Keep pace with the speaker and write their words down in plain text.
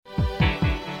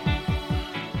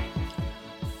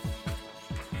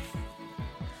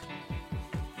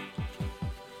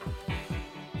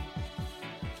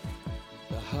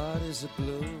heart is a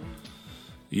blue.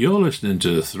 You're listening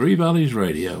to Three Valleys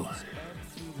Radio.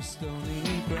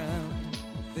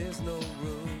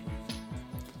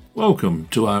 Welcome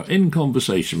to our In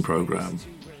Conversation programme.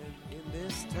 In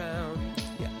this town,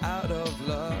 you're out of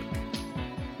luck.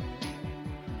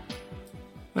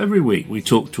 Every week we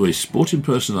talk to a sporting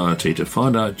personality to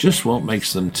find out just what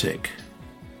makes them tick.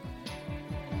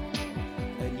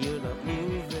 And you're not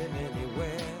moving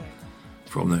anywhere.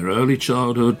 From their early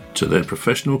childhood to their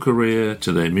professional career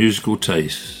to their musical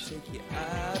tastes. Take you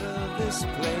out of this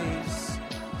place.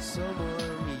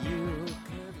 Someone you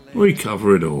could We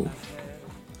cover it all.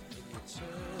 turn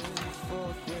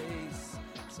for grace.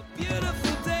 It's a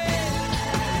beautiful day.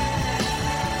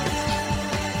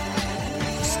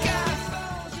 Sky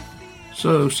falls, you feel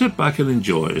So sit back and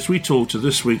enjoy as we talk to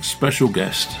this week's special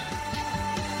guest. to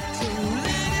let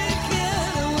it get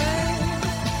away.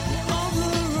 On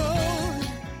the road.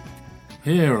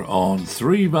 Here on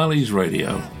Three Valleys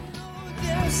Radio.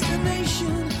 Destination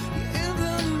in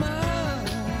the mud,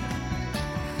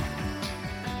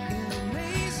 in the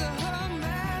maze of her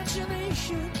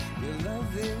imagination, your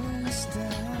loving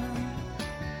style.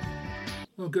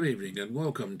 Well, good evening and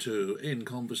welcome to In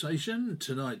Conversation.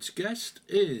 Tonight's guest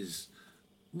is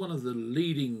one of the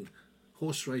leading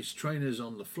horse race trainers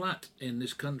on the flat in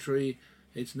this country.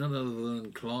 It's none other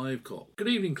than Clive Cock. Good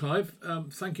evening, Clive.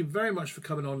 Thank you very much for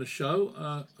coming on the show.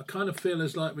 I kind of feel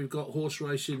as like we've got horse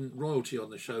racing royalty on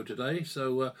the show today,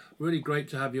 so really great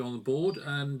to have you on board.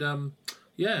 And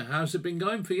yeah, how's it been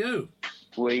going for you?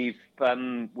 We're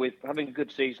having a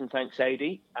good season, thanks,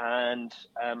 Adi, and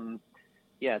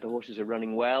yeah, the horses are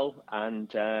running well, and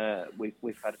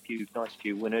we've had a nice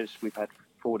few winners. We've had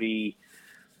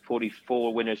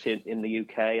 44 winners in the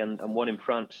UK and one in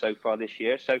France so far this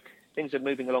year. So things are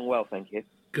moving along well, thank you.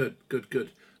 Good.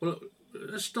 Well,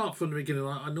 let's start from the beginning.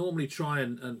 I normally try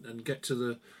and get to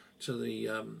the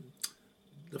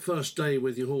first day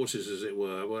with your horses, as it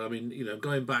were. Well, I mean, you know,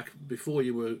 going back before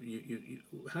you were, you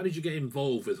how did you get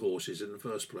involved with horses in the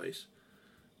first place?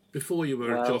 Before you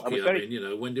were a jockey, I mean, you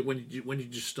know, when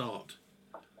did you start?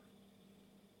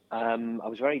 I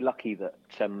was very lucky that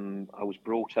I was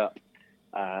brought up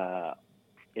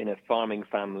in a farming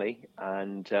family,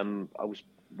 and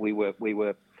we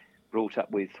were brought up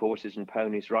with horses and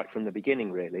ponies right from the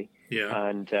beginning, really. Yeah.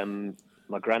 And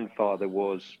my grandfather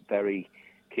was very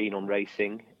keen on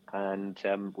racing, and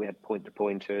we had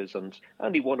pointers and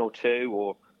only one or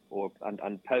two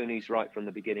and ponies right from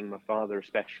the beginning. My father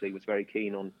especially was very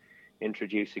keen on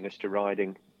introducing us to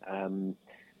riding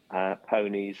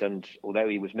ponies, and although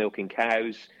he was milking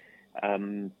cows,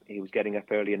 he was getting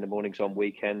up early in the mornings on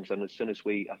weekends, and as soon as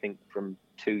I think from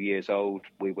 2 years old,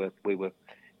 we were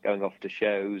going off to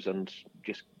shows and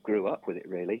just grew up with it,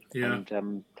 really. Yeah.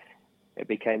 And it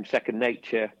became second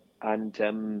nature, and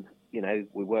you know,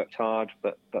 we worked hard,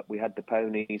 but we had the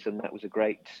ponies, and that was a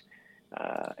great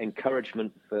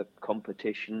encouragement for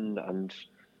competition, and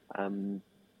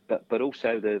but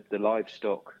also the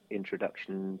livestock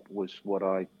introduction was what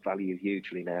I value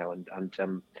hugely now, and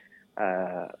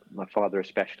my father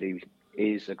especially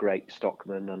is a great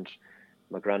stockman, and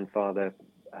my grandfather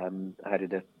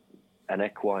added an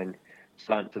equine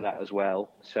slant to that as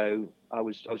well. So I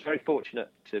was very fortunate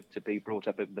to be brought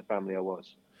up in the family I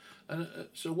was.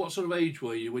 So what sort of age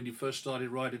were you when you first started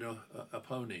riding a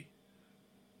pony?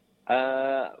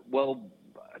 Well,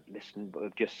 listen,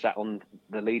 I've just sat on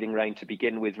the leading rein to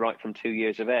begin with, right from 2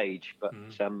 years of age. But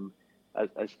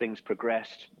as things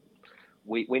progressed,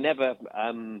 we never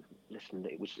listen.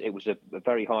 It was a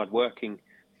very hard working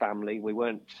family. We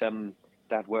weren't.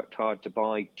 Dad worked hard to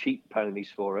buy cheap ponies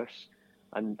for us,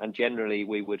 and generally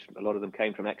a lot of them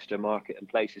came from Exeter Market and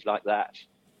places like that,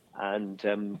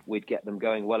 and we'd get them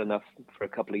going well enough for a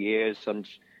couple of years, and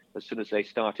as soon as they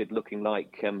started looking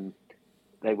like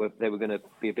they were going to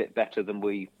be a bit better than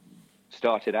we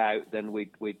started out, then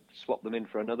we'd swap them in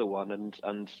for another one,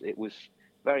 and it was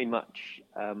very much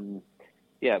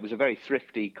it was a very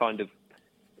thrifty kind of.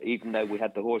 Even though we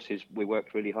had the horses, we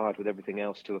worked really hard with everything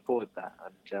else to afford that,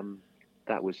 and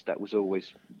that was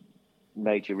always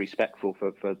made you respectful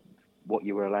for what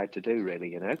you were allowed to do, really,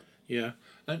 you know. Yeah,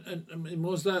 and I mean,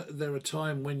 was there a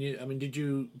time when did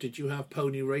you have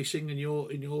pony racing in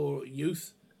your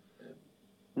youth?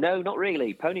 No, not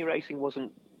really. Pony racing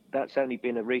wasn't. That's only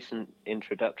been a recent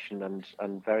introduction,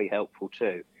 and very helpful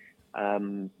too.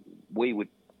 We would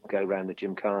go around the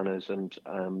gymkhanas, and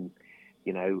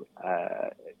you know,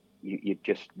 you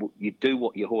do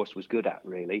what your horse was good at,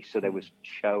 really. So there was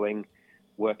showing,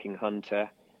 working hunter,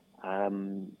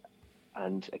 and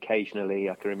occasionally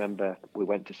I can remember we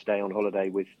went to stay on holiday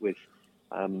with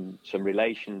some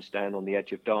relations down on the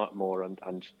edge of Dartmoor,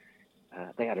 and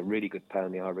they had a really good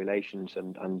pony, our relations,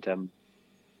 and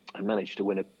I managed to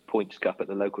win a points cup at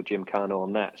the local gymkhana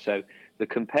on that. So the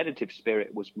competitive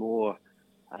spirit was more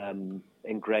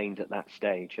ingrained at that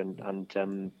stage, and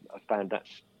I found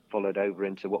that's followed over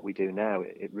into what we do now.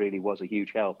 It really was a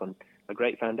huge help and a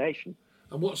great foundation.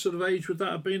 And what sort of age would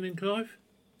that have been in Clive?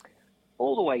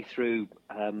 All the way through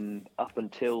up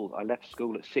until I left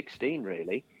school at 16,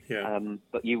 really. Yeah.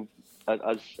 But you,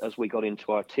 as we got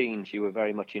into our teens, you were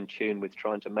very much in tune with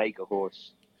trying to make a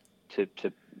horse, to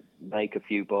make a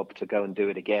few bob, to go and do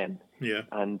it again. Yeah.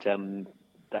 And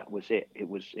that was it. It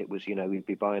was we'd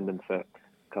be buying them for a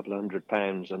couple of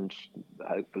 £100 and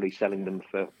hopefully selling them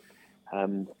for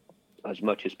as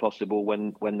much as possible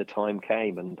when the time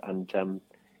came, and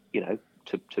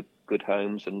to good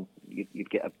homes, and you'd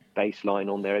get a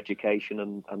baseline on their education,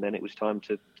 and then it was time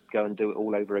to go and do it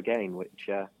all over again, which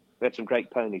we had some great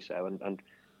ponies though, and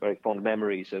very fond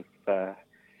memories of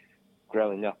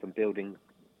growing up and building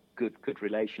good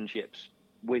relationships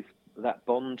with that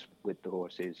bond with the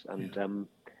horses, and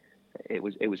it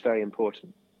was very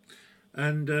important.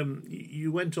 And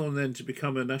you went on then to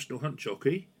become a national hunt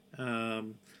jockey,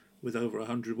 with over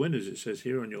 100 winners, it says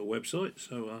here on your website,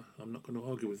 so I'm not going to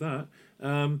argue with that.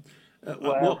 At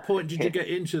what point did you get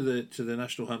into the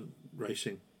national hunt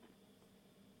racing?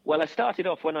 Well, I started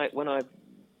off when I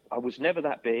was never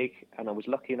that big, and I was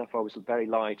lucky enough I was very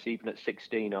light. Even at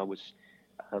 16, I was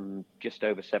just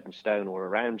over 7 stone, or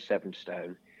around 7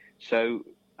 stone. So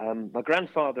my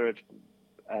grandfather had,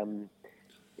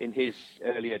 in his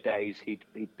earlier days, he'd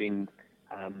been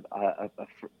a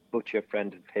butcher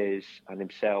friend of his, and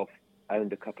himself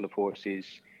owned a couple of horses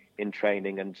in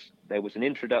training, and there was an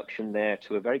introduction there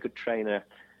to a very good trainer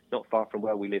not far from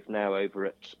where we live now, over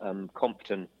at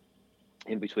Compton,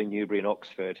 in between Newbury and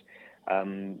Oxford.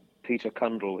 Peter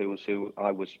Cundall,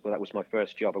 that was my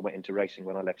first job. I went into racing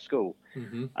when I left school.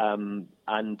 Mm-hmm.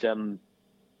 And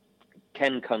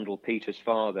Ken Cundall, Peter's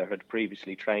father, had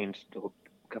previously trained a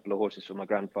couple of horses for my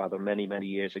grandfather many, many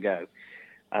years ago.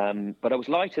 But I was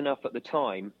light enough at the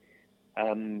time.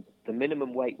 The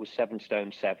minimum weight was 7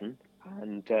 stone 7,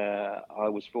 and I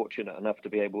was fortunate enough to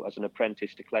be able, as an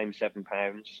apprentice, to claim £7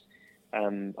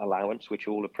 allowance, which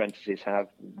all apprentices have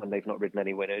when they've not ridden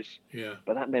any winners. Yeah.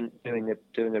 But that meant doing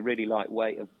a really light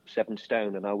weight of 7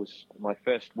 stone, and my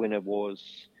first winner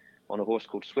was on a horse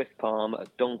called Swift Palm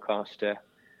at Doncaster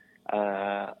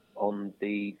on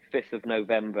the 5th of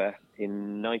November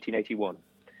in 1981.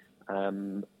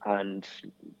 And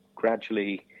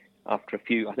gradually, after a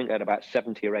few, I think I had about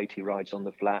 70 or 80 rides on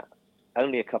the flat,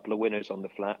 only a couple of winners on the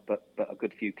flat, but a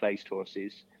good few placed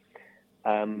horses.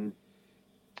 And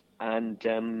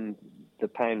the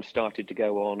pounds started to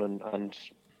go on, and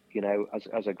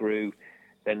as I grew,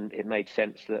 then it made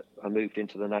sense that I moved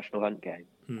into the national hunt game.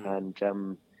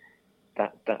 And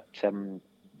that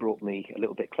brought me a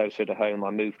little bit closer to home. I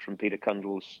moved from Peter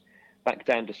Cundall's back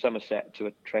down to Somerset to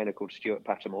a trainer called Stuart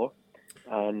Pattermore.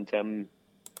 And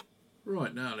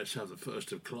right, now let's have the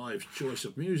first of Clive's choice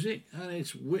of music, and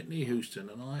it's Whitney Houston,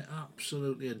 and I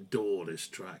absolutely adore this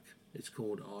track. It's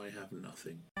called I Have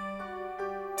Nothing.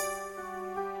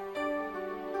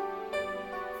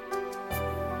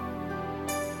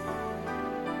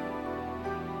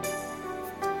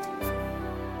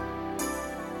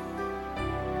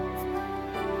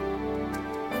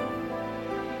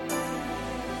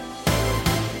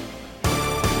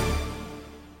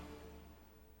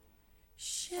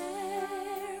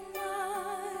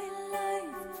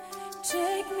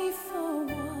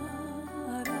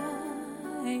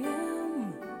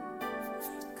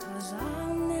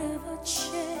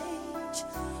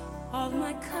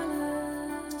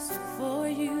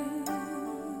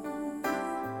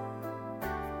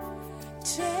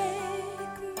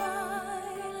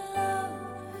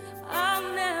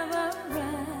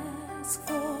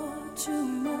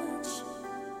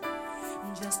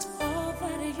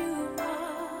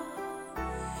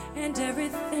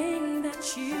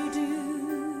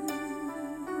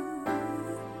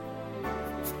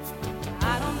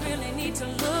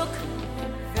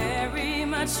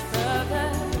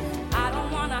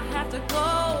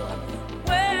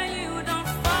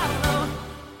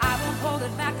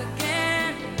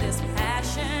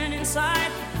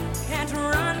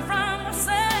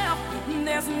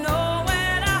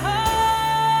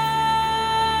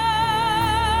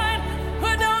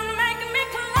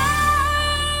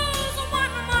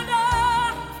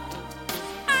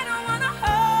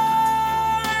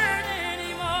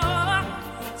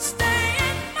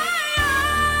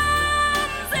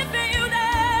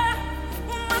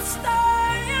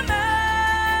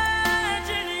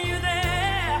 Imagine you there.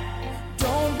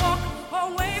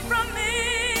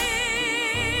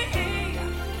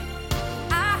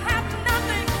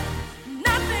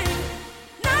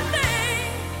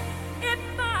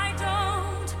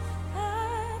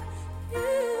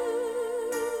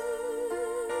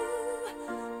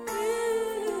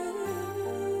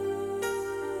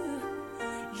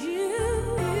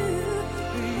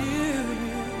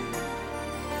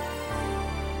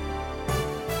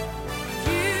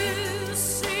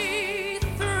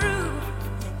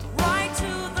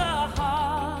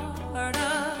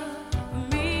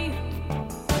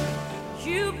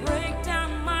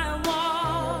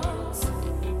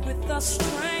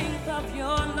 strength of your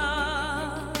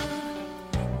love.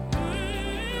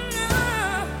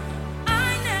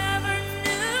 I never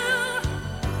knew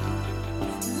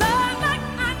love like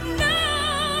I've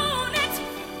known it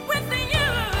with you.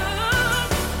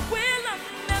 Will a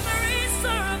memory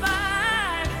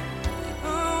survive?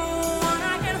 One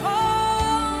I can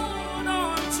hold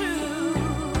on to.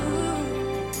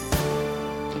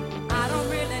 I don't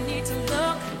really need to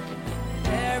look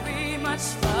very much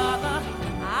further.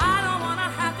 I don't wanna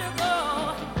have to go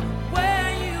where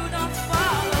you don't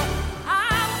follow.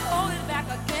 I'll hold it back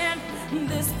again.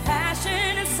 This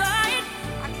passion inside,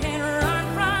 I can't run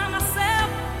from myself.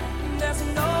 There's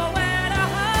nowhere to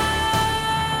hide.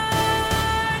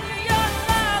 Your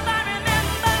love I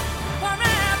remember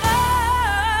forever.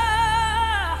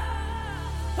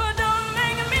 Don't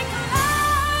make me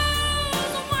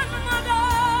close one more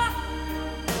door.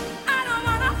 I don't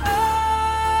wanna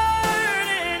hurt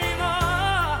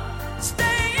anymore.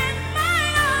 Stay in my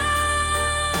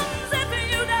arms if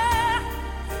you dare.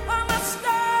 I must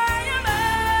stay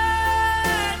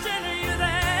imagine you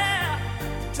there.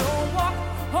 Don't walk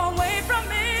away from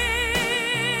me.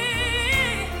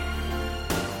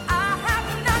 I have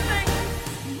nothing,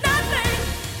 nothing,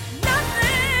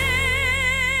 nothing.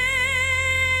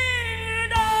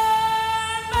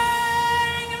 Don't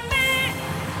make me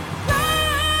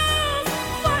close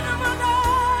one more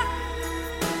door.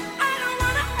 I don't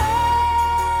wanna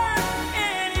hurt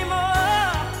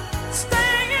anymore.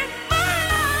 Stay in my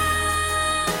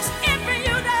arms if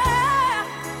you dare.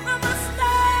 I must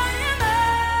stay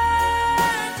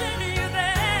imagine you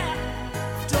there.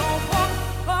 Don't walk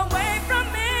away from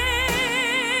me.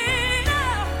 No,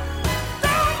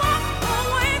 don't walk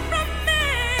away from me.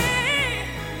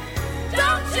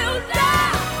 Don't you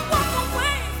dare walk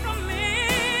away from me.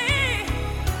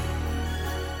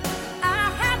 I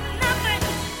have nothing,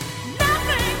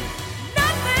 nothing,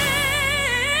 nothing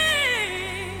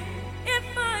if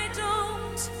I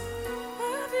don't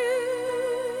have you.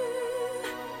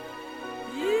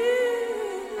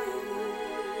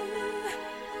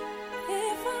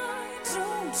 If I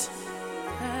don't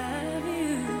have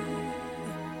you.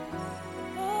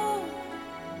 Oh.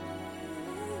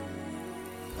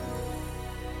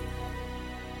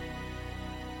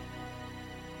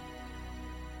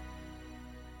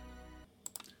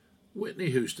 Whitney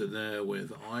Houston there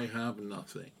with I Have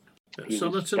Nothing. He was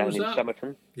Somerton, down was in that?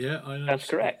 Somerton. Yeah, I know. That's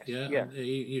correct, Yeah, yeah. and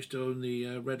he used to own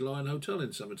the Red Lion Hotel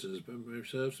in Somerton, as memory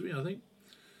serves me, I think.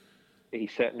 He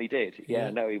certainly did. Yeah.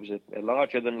 Yeah, no, he was a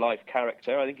larger than life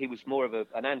character. I think he was more of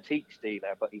an antiques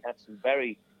dealer, but he had some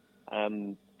very,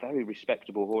 very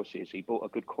respectable horses. He bought a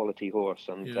good quality horse,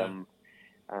 and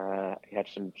Yeah. he had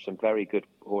some very good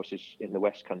horses in the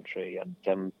West Country. And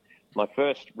my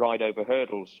first ride over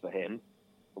hurdles for him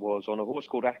was on a horse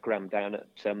called Akram down at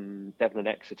Devon and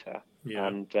Exeter, Yeah.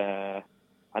 and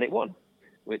it won,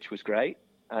 which was great.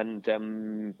 And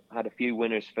had a few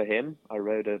winners for him. I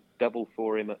rode a double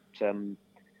for him at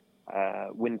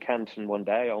Wincanton one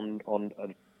day on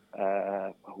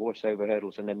a horse over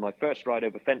hurdles, and then my first ride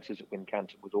over fences at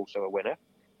Wincanton was also a winner,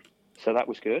 so that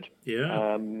was good.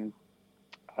 Yeah.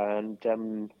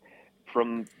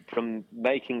 From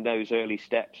making those early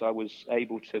steps, I was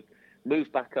able to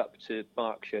move back up to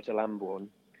Berkshire to Lambourne,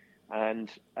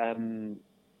 and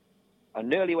I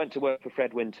nearly went to work for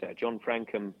Fred Winter. John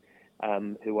Frankham,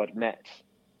 who I'd met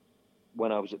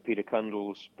when I was at Peter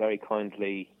Cundall's, very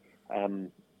kindly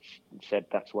said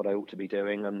that's what I ought to be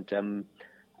doing. And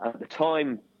at the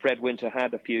time, Fred Winter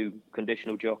had a few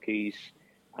conditional jockeys,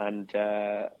 and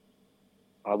I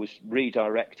was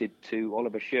redirected to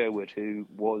Oliver Sherwood, who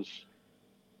was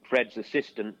Fred's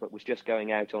assistant, but was just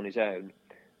going out on his own.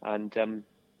 And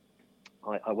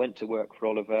I went to work for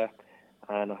Oliver,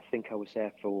 and I think I was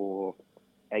there for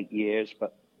 8 years.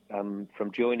 But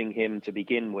from joining him to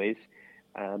begin with,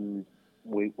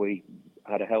 we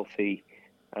had a healthy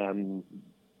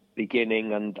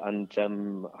beginning, and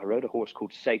I rode a horse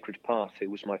called Sacred Path, who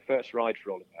was my first ride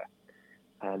for Oliver,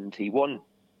 and he won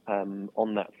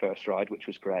on that first ride, which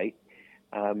was great.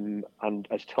 And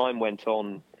as time went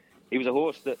on, he was a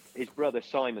horse that his brother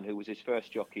Simon, who was his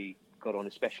first jockey, got on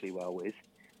especially well with,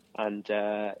 and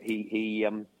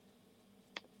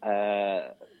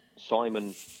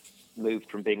Simon moved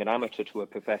from being an amateur to a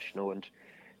professional and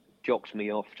jocked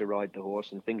me off to ride the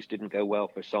horse, and things didn't go well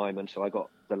for Simon, so I got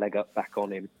the leg up back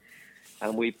on him,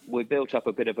 and we built up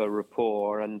a bit of a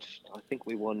rapport, and I think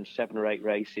we won 7 or 8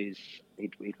 races.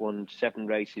 He'd won 7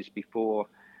 races before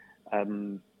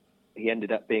he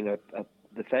ended up being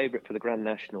the favourite for the Grand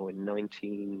National in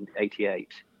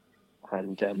 1988,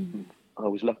 and I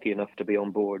was lucky enough to be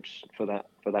on board for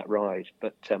that ride.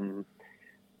 But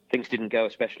things didn't go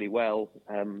especially well.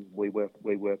 We were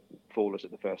fallers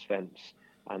at the first fence,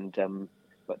 and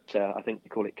but I think they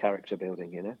call it character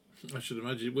building, you know. I should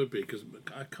imagine it would be, because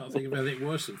I can't think of anything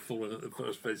worse than falling at the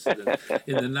first fence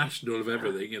in the national of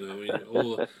everything. You know, I mean,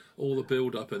 all the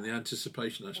build up and the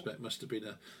anticipation aspect must have been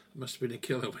a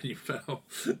killer when you fell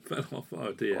off.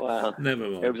 Oh dear, well, never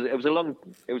mind. It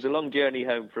was a long journey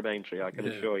home from Aintree, I can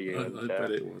assure you. I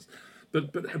bet it was.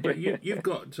 But you've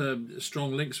got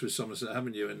strong links with Somerset,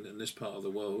 haven't you, in this part of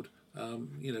the world?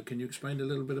 You know, can you explain a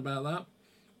little bit about that?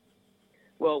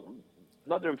 Well,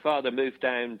 mother and father moved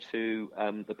down to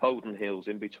the Polden Hills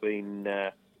in between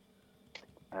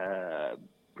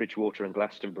Bridgewater and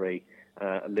Glastonbury,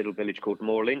 a little village called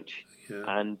Moorlinch.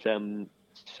 Yeah. And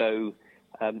so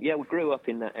we grew up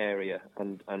in that area,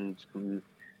 and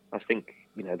I think,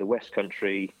 you know, the West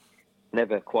Country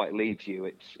never quite leaves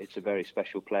you. It's a very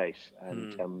special place,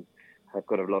 and I've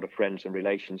got a lot of friends and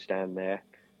relations down there.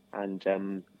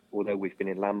 And although we've been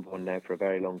in Lambourne now for a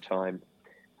very long time,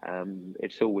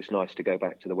 it's always nice to go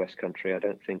back to the West Country. I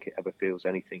don't think it ever feels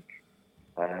anything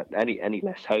any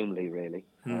less homely, really.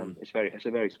 It's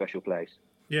a very special place.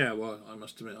 Yeah, well, I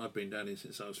must admit, I've been down here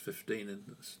since I was 15, and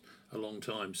that's a long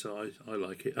time, so I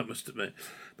like it, I must admit.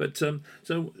 But so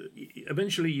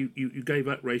eventually you gave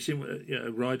up racing,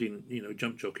 riding, you know,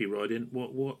 jump jockey riding.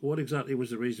 What exactly was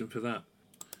the reason for that?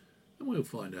 And we'll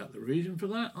find out the reason for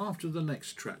that after the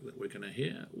next track that we're going to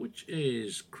hear, which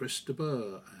is Chris de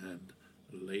Burgh and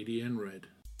Lady in Red.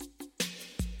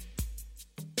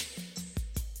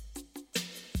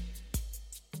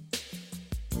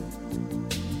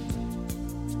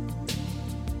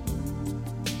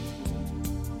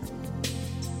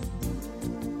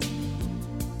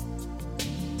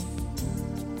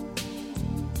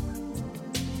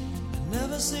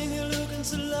 Seen you looking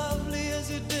so lovely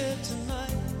as you did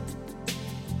tonight.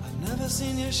 I've never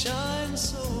seen you shine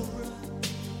so bright.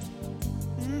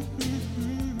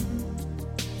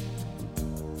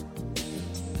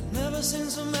 I've never seen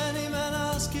so many men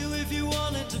ask you if you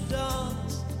wanted to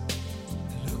dance.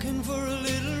 They're looking for a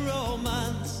little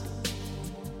romance,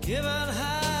 given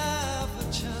half a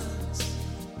chance.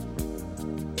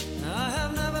 I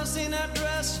have never seen that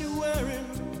dress you're wearing,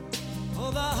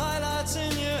 or the highlights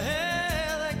in your hair.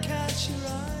 Your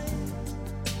eye.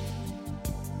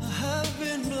 I have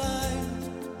been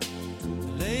blind,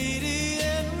 lady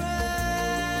in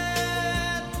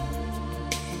red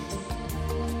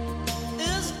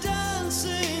is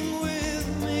dancing with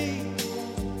me,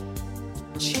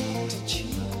 cheek to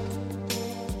cheek.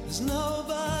 There's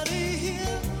nobody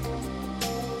here,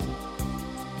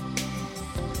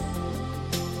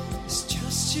 it's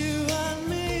just you and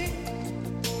me.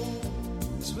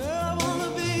 It's where I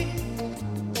wanna be.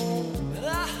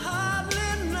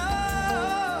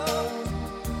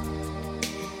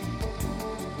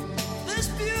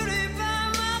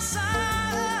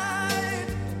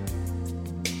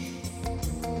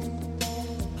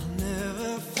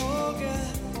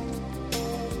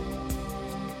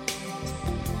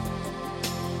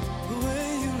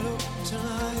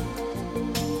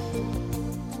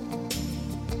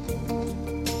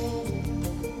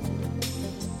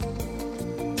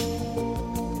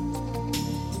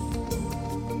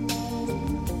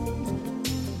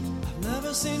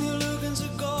 Seen you looking so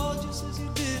gorgeous as you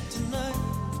did tonight.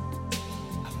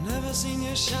 I've never seen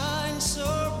you shine so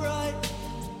bright.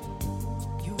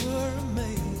 You were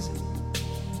amazing.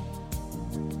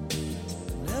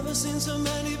 Never seen so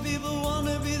many people want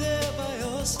to be there by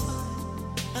your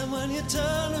side. And when you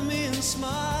turn to me and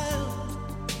smile,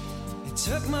 it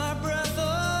took my breath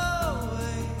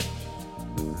away.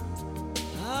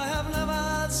 I have never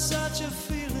had such a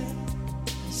feeling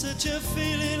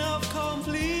of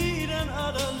complete and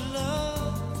utter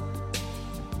love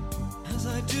as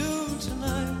I do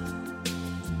tonight,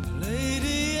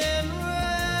 lady in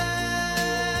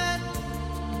red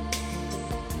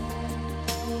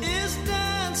is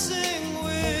dancing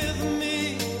with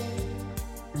me,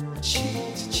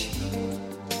 cheek to cheek.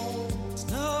 There's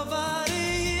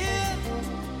nobody here,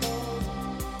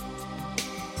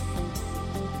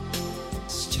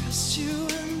 it's just you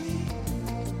and me.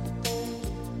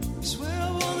 It's where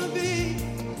I wanna be.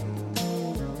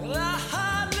 Well, I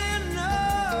hardly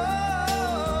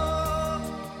know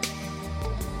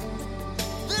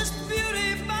this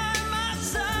beauty by my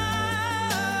side.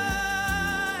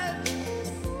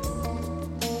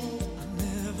 I'll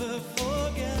never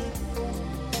forget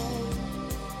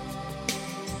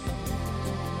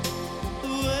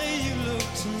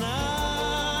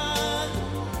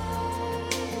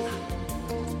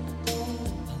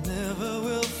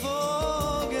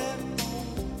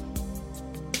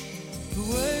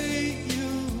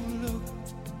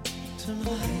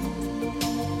tonight.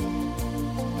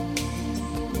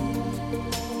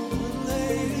 The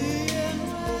lady in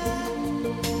red.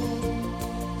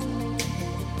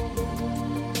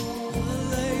 The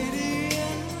lady in red.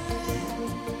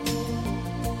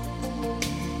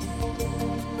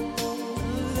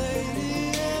 The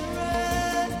lady in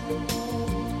red.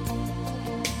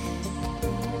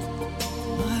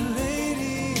 My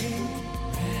lady in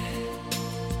red.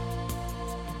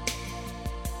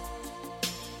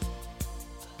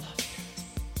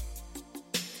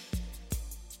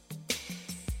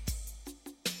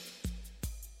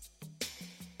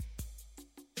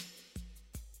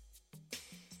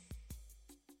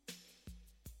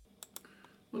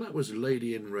 Well, that was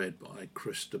Lady in Red by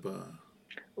Chris de Burgh.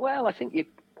 Well, I think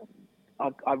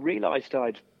I realised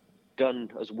I'd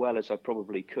done as well as I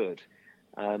probably could.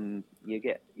 You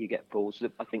get falls.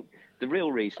 I think the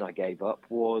real reason I gave up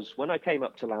was when I came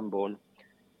up to Lambourne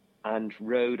and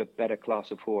rode a better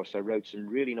class of horse. I rode some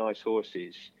really nice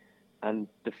horses, and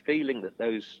the feeling that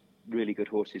those really good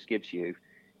horses gives you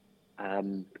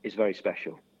is very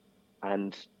special,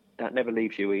 and that never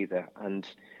leaves you either. And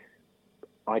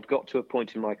I'd got to a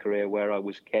point in my career where I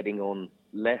was getting on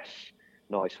less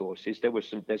nice horses.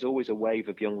 There's always a wave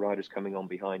of young riders coming on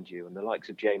behind you, and the likes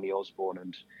of Jamie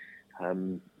Osborne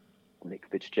and Nick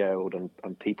Fitzgerald and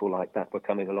people like that were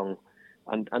coming along,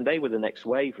 and they were the next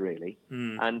wave really.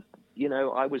 And you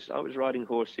know, I was riding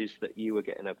horses that you were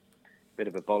getting a bit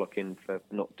of a bollocking for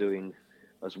not doing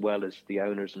as well as the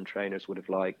owners and trainers would have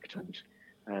liked. And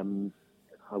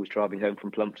I was driving home from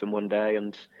Plumpton one day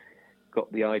and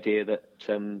got the idea that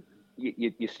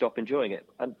you stop enjoying it.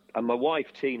 And my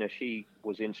wife, Tina, she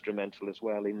was instrumental as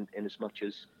well in as much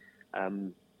as,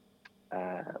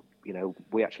 you know,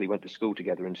 we actually went to school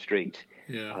together in Street.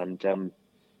 Yeah. And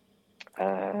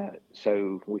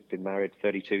so we've been married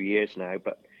 32 years now.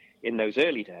 But in those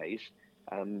early days,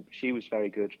 she was very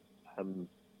good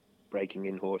breaking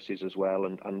in horses as well.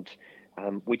 And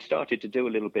we'd started to do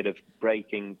a little bit of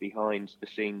breaking behind the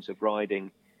scenes of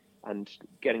riding and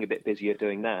getting a bit busier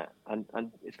doing that. And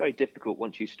it's very difficult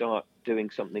once you start doing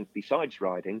something besides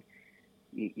riding.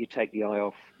 You take the eye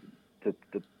off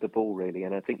the ball, really.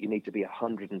 And I think you need to be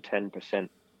 110%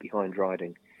 behind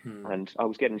riding. And I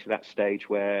was getting to that stage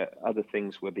where other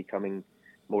things were becoming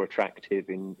more attractive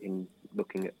in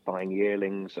looking at buying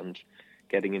yearlings and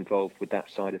getting involved with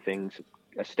that side of things,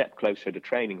 a step closer to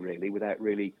training, really, without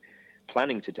really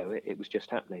planning to do it. It was just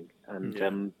happening.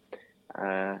 And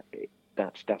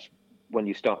that's when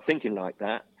you start thinking like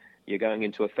that, you're going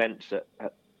into a fence at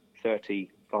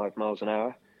 35 miles an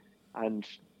hour, and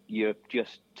you're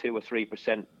just 2 or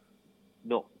 3%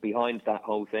 not behind that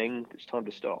whole thing. It's time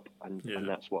to stop, and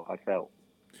that's what I felt.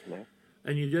 You know?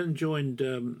 And you then joined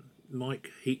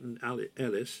Mike Heaton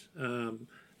Ellis, and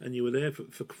you were there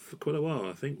for quite a while,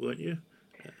 I think, weren't you?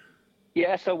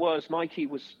 Yes, I was. Mikey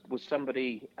was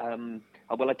somebody.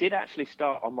 Well, I did actually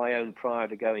start on my own prior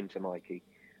to going to Mikey.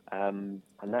 And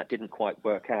that didn't quite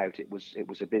work out. It was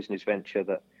a business venture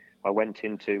that I went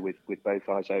into with both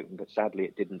eyes open, but sadly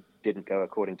it didn't go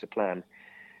according to plan.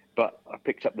 But I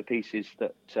picked up the pieces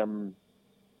that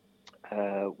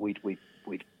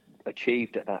we'd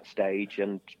achieved at that stage,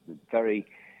 and very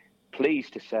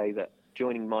pleased to say that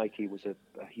joining Mikey was a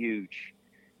huge.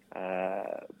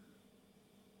 I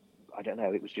don't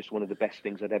know. It was just one of the best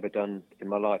things I'd ever done in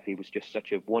my life. He was just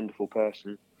such a wonderful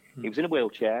person. He was in a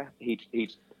wheelchair.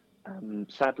 He'd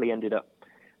sadly ended up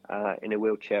in a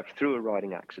wheelchair through a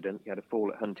riding accident. He had a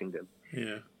fall at Huntingdon.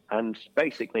 Yeah. And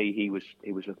basically, he was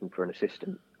looking for an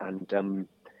assistant. And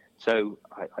so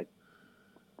I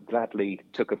gladly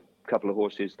took a couple of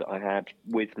horses that I had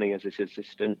with me as his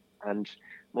assistant. And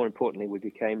more importantly, we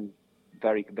became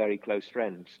very, very close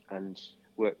friends and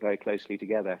worked very closely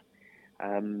together.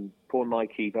 Poor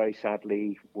Mikey, very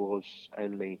sadly, was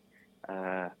only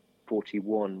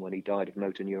 41 when he died of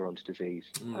motor neurons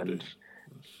disease. And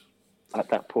at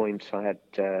that point, I had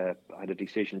a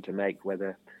decision to make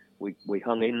whether we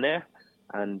hung in there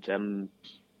and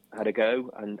had a go.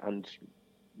 And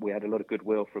we had a lot of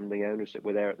goodwill from the owners that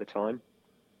were there at the time.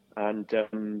 And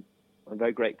I'm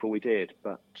very grateful we did.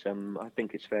 But I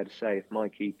think it's fair to say if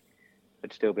Mikey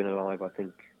had still been alive, I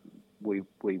think we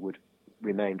would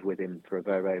remained with him for a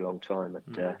very, very long time.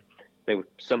 And they were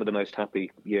some of the most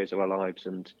happy years of our lives,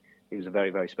 and he was a very,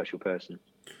 very special person.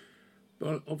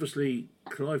 But obviously,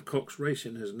 Clive Cox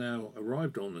Racing has now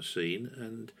arrived on the scene,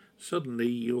 and suddenly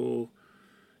you're,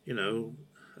 you know,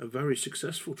 a very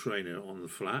successful trainer on the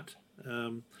flat,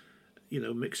 you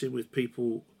know, mixing with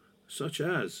people such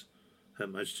as Her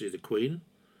Majesty the Queen,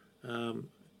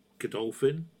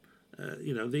 Godolphin,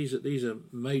 These are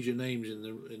major names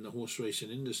in the horse racing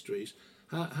industries.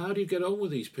 How do you get on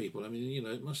with these people? I mean,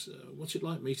 it must. What's it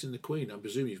like meeting the Queen? I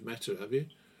presume you've met her, have you?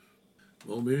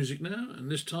 More music now,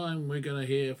 and this time we're going to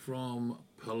hear from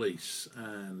Police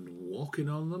and Walking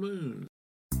on the Moon.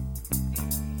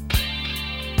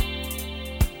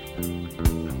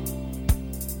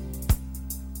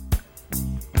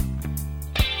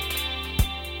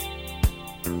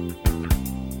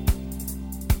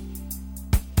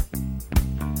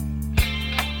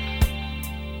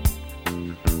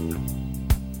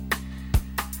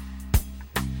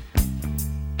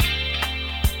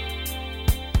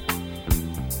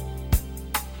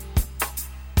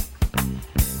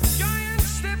 Giant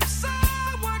steps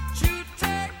are what you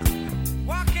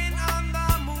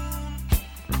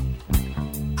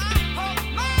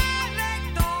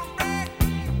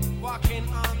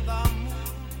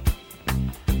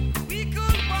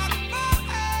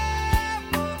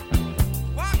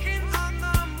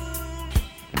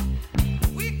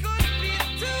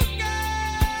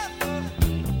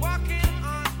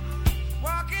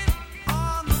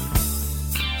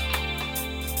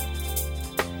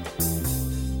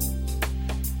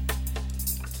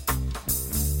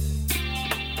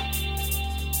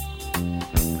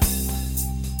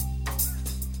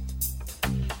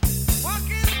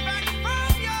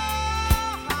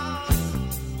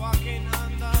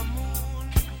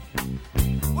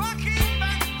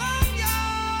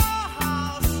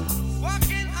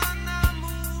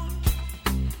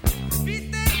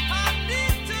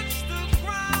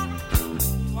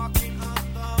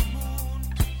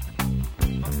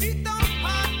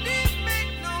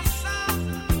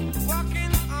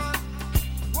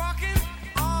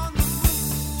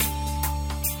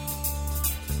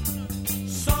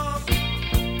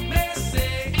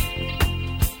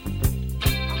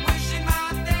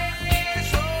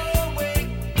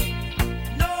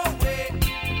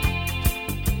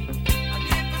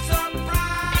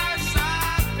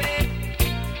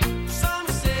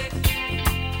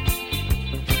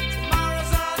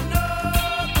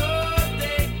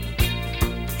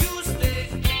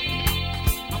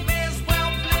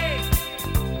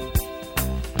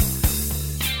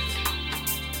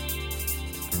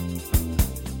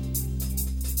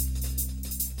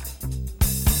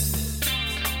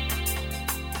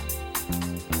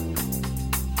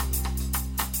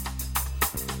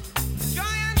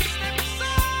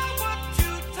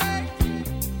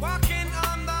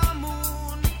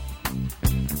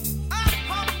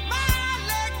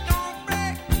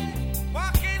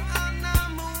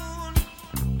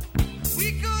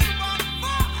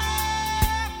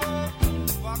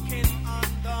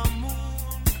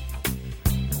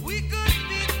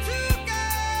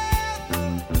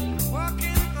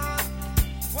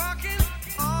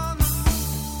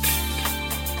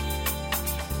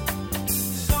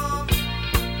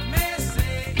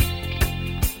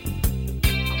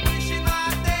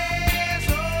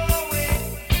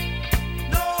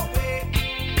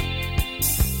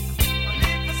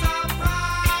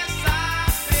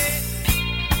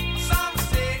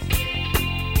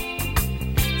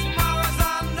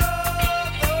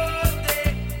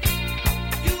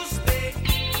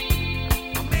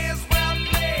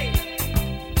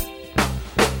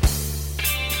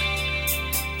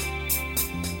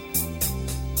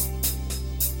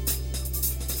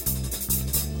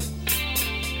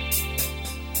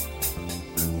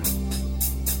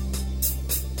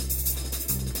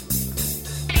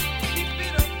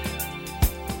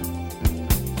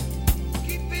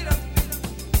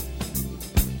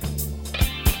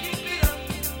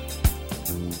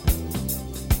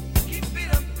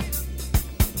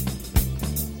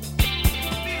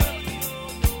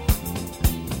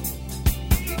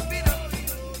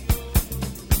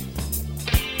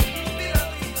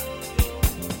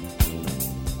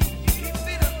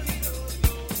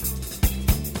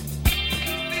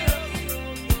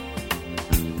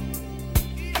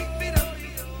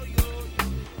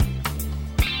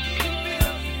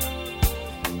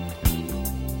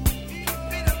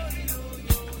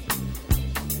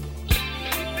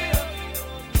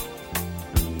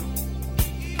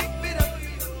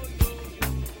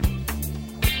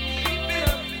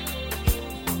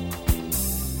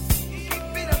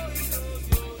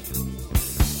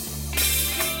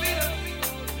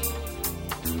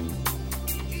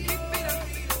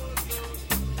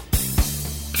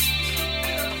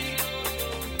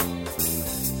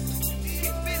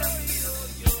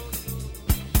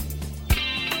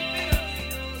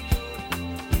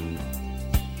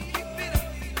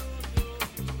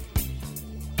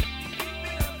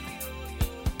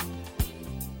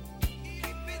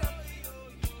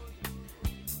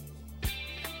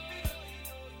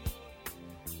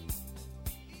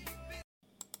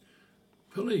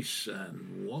Police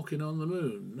and Walking on the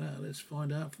Moon. Now let's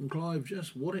find out from Clive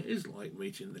just what it is like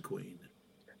meeting the Queen.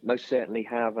 Most certainly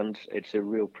have, and it's a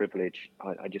real privilege.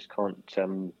 I just can't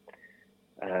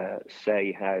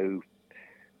say how,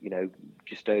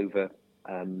 just over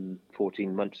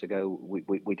 14 months ago,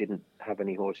 we didn't have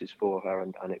any horses for her,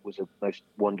 and it was a most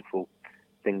wonderful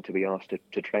thing to be asked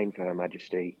to train for Her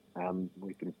Majesty.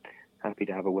 We've been happy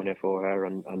to have a winner for her,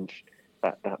 and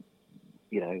that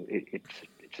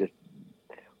it's a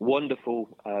wonderful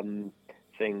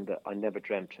thing that I never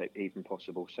dreamt even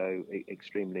possible. So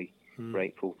extremely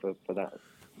grateful for that.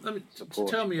 I mean,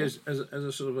 tell me, as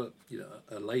a sort of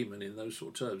a layman in those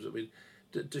sort of terms. I mean,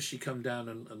 does she come down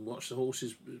and watch the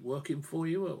horses working for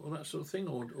you, or that sort of thing,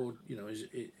 or is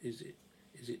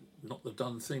it not the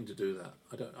done thing to do that?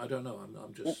 I don't know.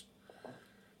 I'm just.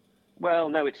 Well,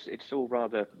 no, it's all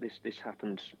rather. This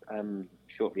happened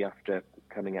shortly after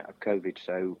coming out of COVID.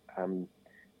 So,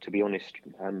 to be honest,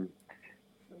 I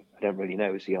don't really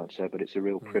know is the answer, but it's a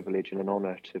real privilege and an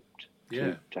honour to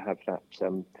have that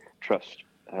trust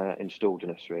installed in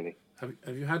us. Really.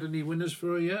 Have you had any winners for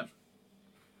her yet?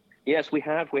 Yes, we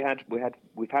have. We've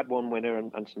had one winner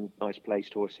and some nice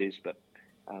placed horses, but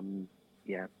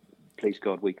please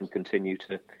God, we can continue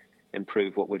to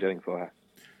improve what we're doing for her.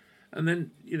 And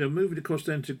then, moving across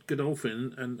then to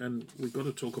Godolphin, and we've got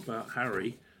to talk about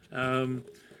Harry.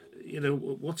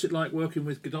 What's it like working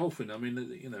with Godolphin? I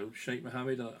mean, Sheikh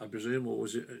Mohammed, I presume, or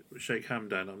was it Sheikh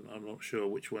Hamdan? I'm not sure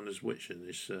which one is which in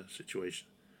this situation.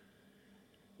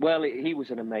 Well, he was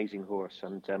an amazing horse,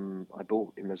 and I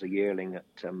bought him as a yearling at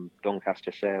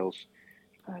Doncaster Sales,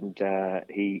 and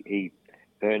he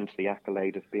earned the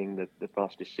accolade of being the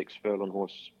fastest 6 furlong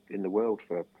horse in the world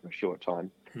for a short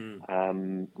time,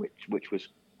 which was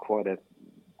quite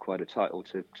a title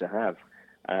to have.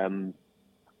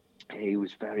 He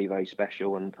was very, very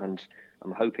special, and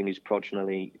I'm hoping his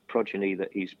progeny that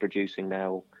he's producing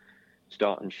now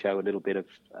start and show a little bit of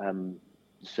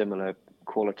similar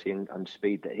quality and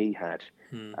speed that he had.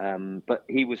 But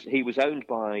he was owned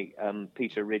by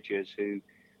Peter Ridgers, who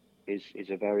is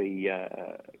a very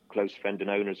close friend and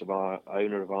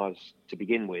owner of ours to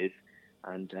begin with,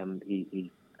 and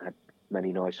he had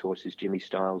many nice horses, Jimmy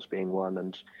Styles being one,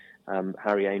 and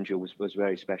Harry Angel was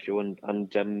very special,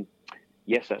 and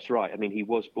yes, that's right. I mean, he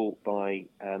was bought by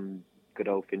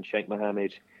Godolphin, Sheikh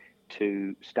Mohammed,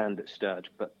 to stand at stud,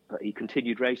 but he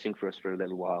continued racing for us for a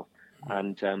little while,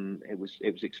 and it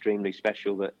was extremely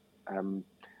special that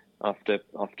after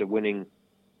winning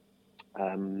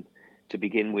to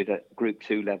begin with at Group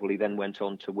 2 level, he then went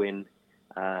on to win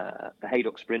the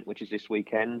Haydock Sprint, which is this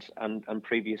weekend, and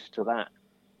previous to that,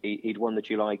 he'd won the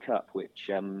July Cup, which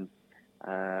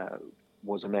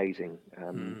was amazing.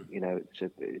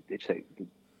 It's I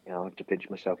have to pinch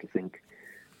myself to think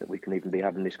that we can even be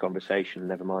having this conversation,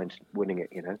 never mind winning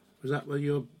it. Was that one of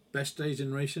your best days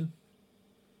in racing?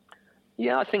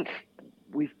 Yeah, I think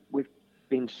we've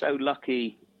been so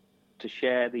lucky to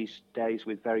share these days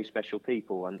with very special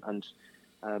people, and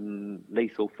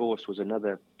Lethal Force was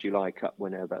another July Cup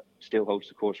winner that still holds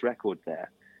the course record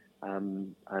there,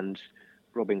 and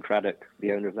Robin Craddock,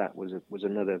 the owner of that, was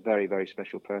another very, very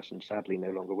special person, sadly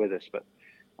no longer with us, but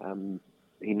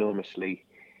enormously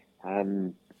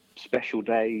special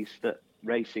days that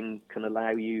racing can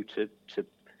allow you to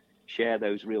share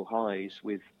those real highs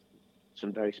with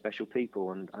some very special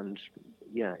people, and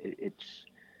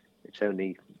it's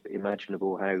only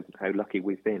imaginable how lucky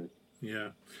we've been. Yeah,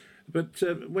 but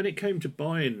when it came to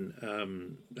buying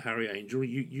Harry Angel,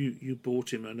 you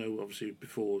bought him, I know, obviously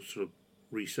before sort of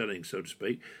reselling, so to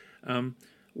speak.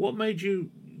 What made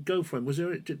you go for him? Was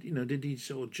there did he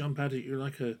sort of jump out at you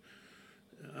like a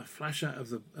flash out of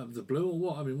the blue, or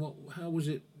what? I mean, how was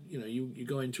it? You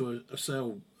go into a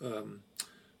sale, a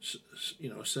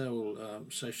sale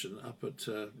session up at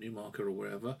Newmarket or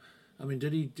wherever. I mean,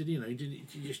 did he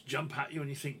just jump at you and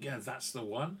you think, yeah, that's the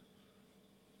one?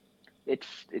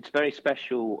 It's very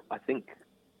special. I think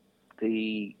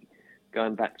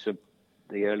going back to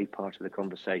the early part of the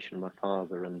conversation, my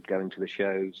father, and going to the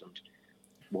shows and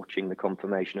watching the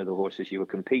conformation of the horses you were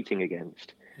competing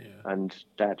against, and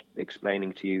Dad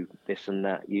explaining to you this and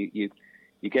that, you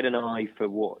get an eye for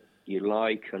what you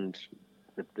like, and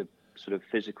the sort of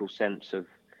physical sense of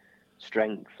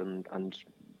strength and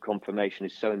conformation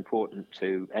is so important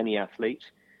to any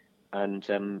athlete, and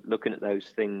looking at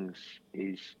those things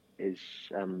is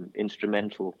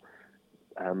instrumental.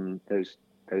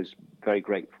 Those very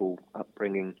grateful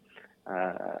upbringing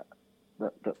that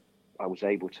I was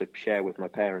able to share with my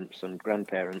parents and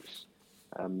grandparents.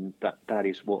 That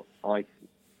is what I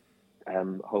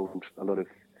hold a lot of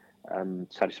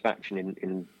satisfaction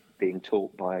in being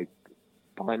taught by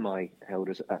by my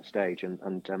elders at that stage,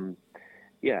 and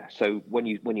yeah. So when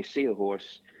you see a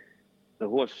horse, the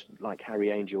horse like Harry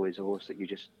Angel is a horse that you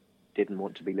just didn't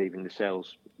want to be leaving the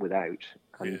cells without,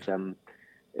 and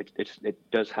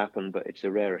it does happen, but it's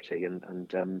a rarity,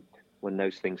 and when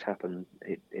those things happen,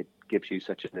 it gives you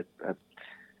such an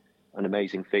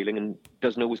amazing feeling, and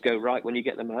doesn't always go right when you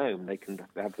get them home. They can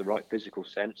have the right physical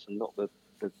sense and not the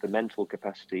mental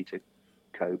capacity to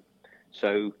cope.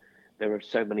 So there are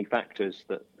so many factors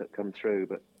that come through,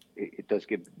 but it does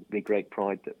give me great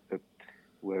pride that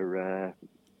we're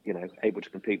able to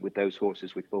compete with those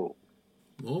horses we fought.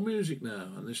 More music now,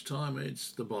 and this time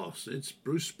it's the boss. It's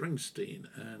Bruce Springsteen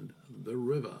and The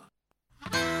River.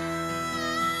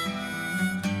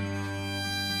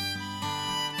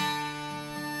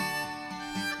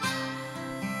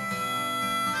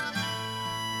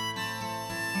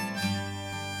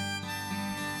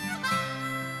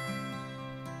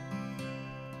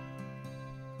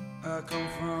 I come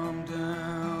from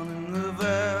down in the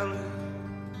valley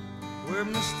where,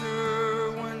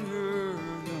 mister, when you're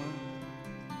young,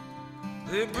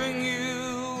 they bring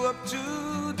you up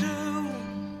to do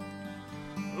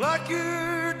like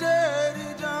your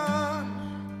daddy done.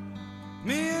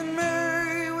 Me and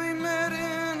Mary, we met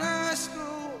in high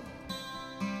school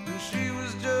when she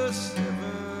was just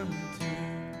 17.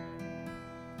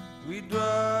 We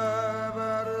drive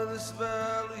out of this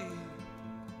valley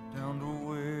down to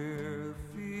where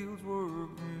fields were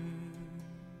green.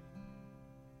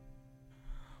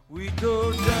 We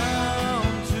go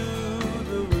down to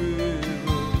the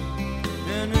river,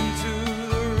 and into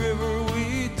the river we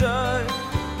dive.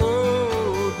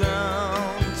 Oh,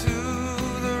 down to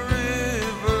the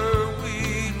river we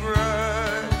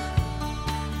ride.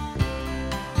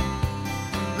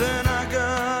 Then I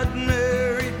got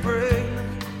married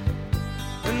pregnant,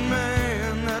 and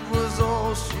man, that was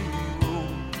all she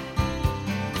wrote.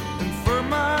 And for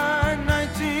my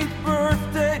 19th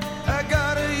birthday, I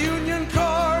got a union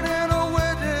card and a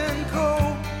wedding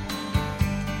coat.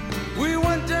 We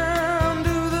went down to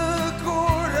the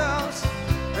courthouse,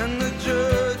 and the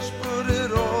judge put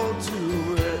it all to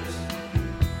rest.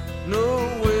 No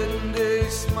wedding day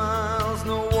smiles,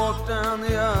 no walk down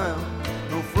the aisle,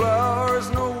 no flowers,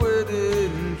 no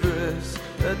wedding dress.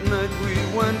 That night we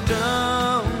went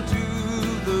down to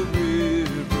the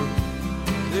river,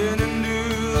 then into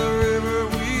the river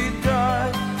we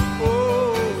dive.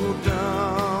 Oh,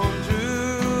 down to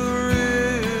the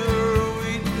river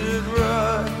we did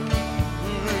ride.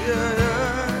 Yeah, yeah.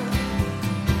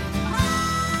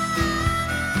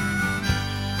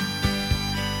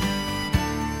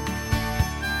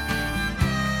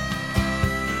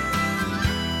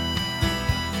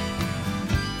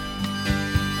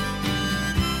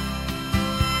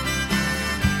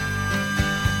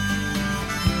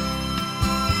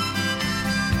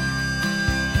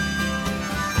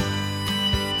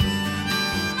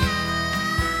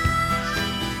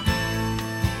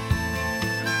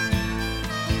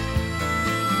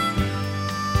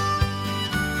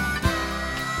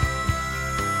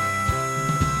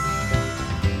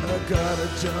 I got a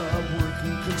job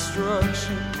working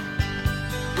construction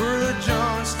for the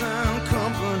Johnstown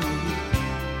Company,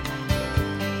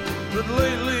 but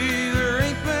lately there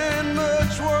ain't been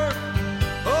much work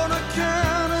on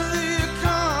account of the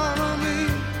economy.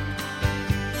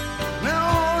 Now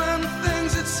all them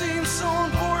things that seem so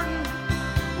important,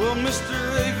 well, mister,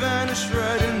 they vanished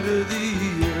right into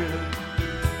the air.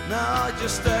 Now I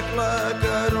just act like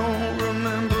I don't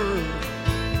remember.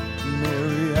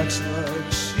 Mary acts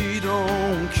like she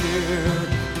don't care.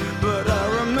 But I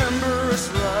remember us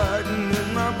riding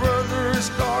in my brother's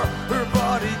car, her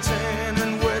body tan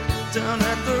and wet down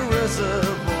at the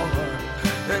reservoir.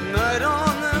 At night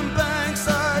on them banks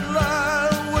I'd lie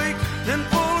awake and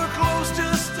pull her close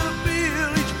just to feel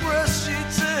each breath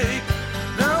she'd take.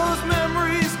 Now those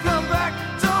memories come back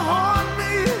to haunt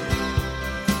me.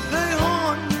 They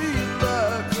haunt me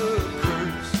like a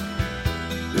curse.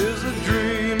 Is a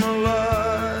dream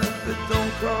alive that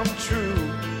don't come true,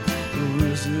 or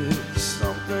is it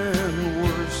something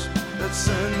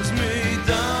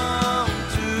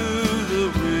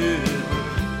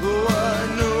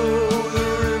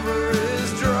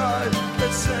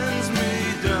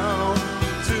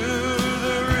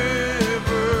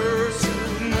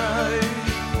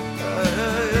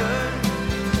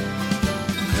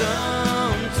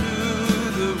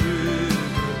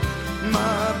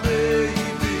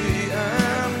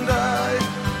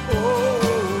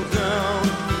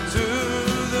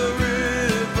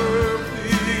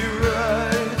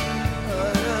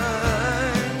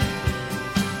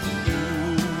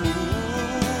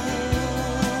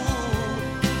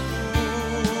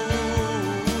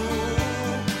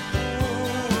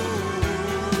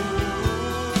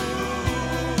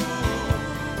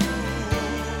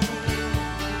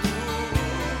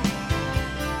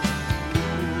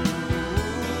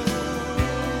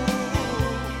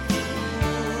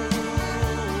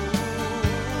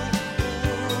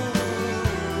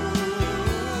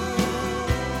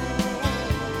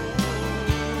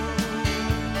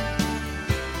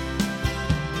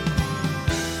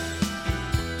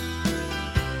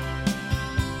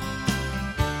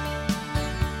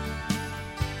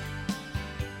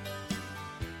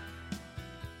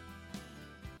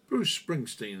Bruce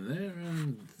Springsteen there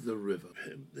and The River.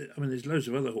 I mean, there's loads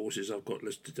of other horses I've got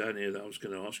listed down here that I was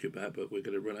going to ask you about, but we're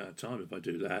going to run out of time if I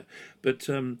do that. But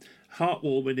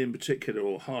Heartwarming in particular,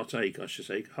 or Heartache, I should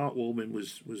say. Heartwarming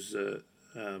was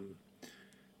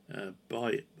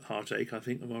by Heartache, I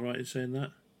think. Am I right in saying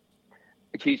that?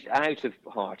 She's out of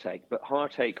Heartache, but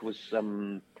Heartache was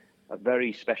a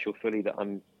very special filly that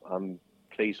I'm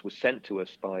pleased was sent to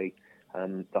us by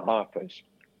the Harpers,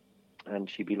 and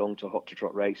she belonged to Hot to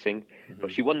Trot Racing.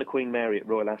 But she won the Queen Mary at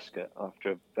Royal Ascot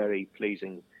after a very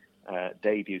pleasing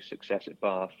debut success at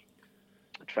Bath,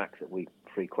 a track that we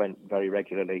frequent very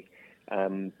regularly.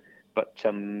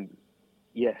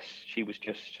 Yes, she was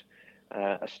just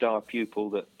a star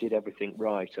pupil that did everything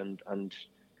right, and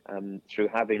through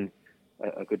having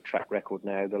a good track record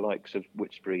now, the likes of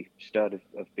Whitesbury Stud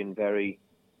have been very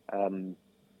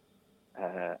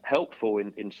helpful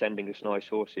in sending us nice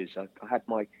horses.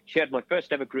 She had my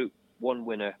first ever Group 1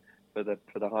 winner for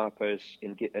the Harpers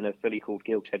in a filly called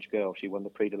Gilt Edge Girl. She won the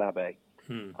Prix de l'Abbé,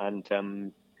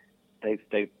 and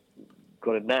they've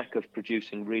got a knack of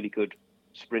producing really good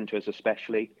sprinters,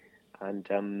 especially, and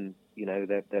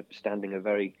they're standing a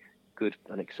very good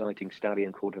and exciting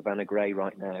stallion called Havana Grey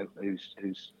right now,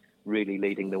 who's really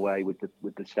leading the way with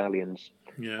the stallions.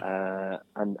 Yeah.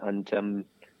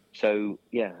 So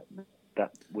yeah,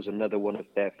 that was another one of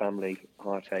their family,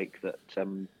 Heartache, that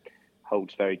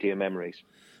holds very dear memories.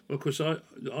 Well, of course,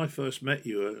 I first met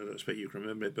you, I don't expect you can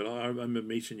remember it, but I remember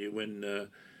meeting you when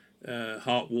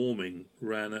Heartwarming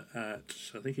ran at,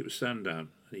 I think it was Sandown,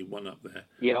 and he won up there.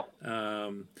 Yeah.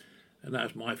 And that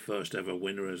was my first ever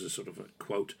winner as a sort of a,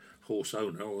 quote, horse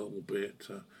owner, albeit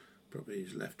probably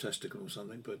his left testicle or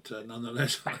something, but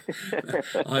nonetheless,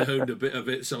 I owned a bit of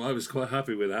it, so I was quite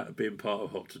happy with that, being part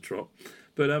of Hot to Trot.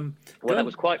 But that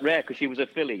was quite rare because she was a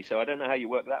filly, so I don't know how you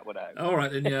worked that one out. All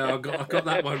right, then, yeah, I got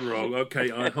that one wrong.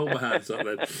 Okay, I hold my hands up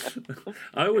then.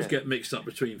 I always get mixed up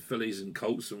between fillies and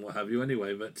colts and what have you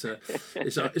anyway, but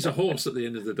it's a horse at the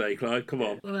end of the day, Clive, come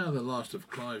on. Well, now the last of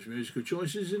Clive's musical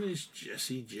choices, and it's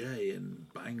Jessie J and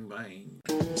Bang Bang.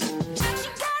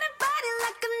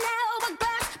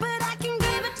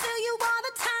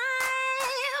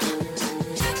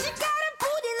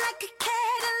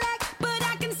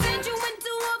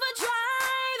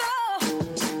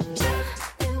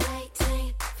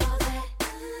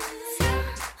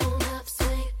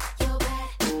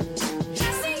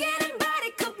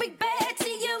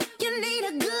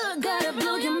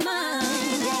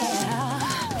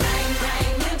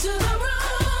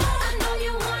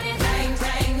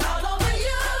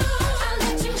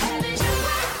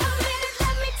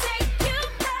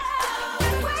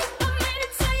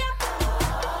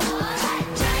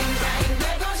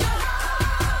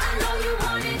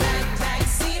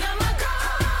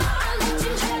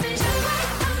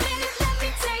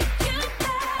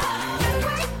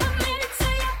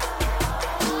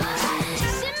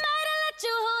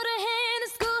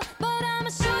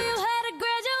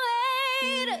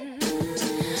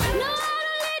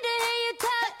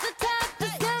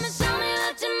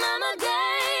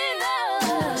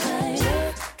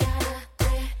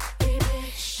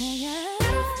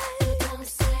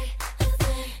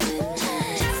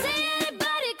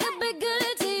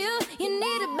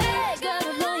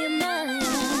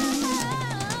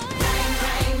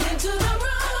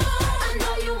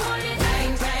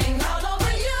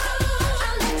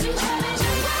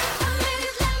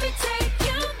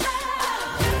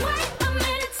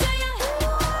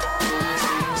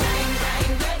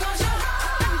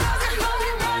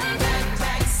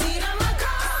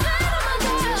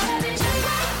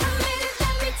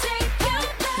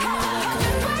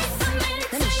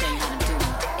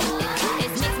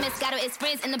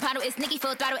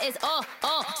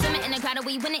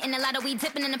 We winning in the lotto, we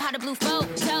dipping in the pot of blue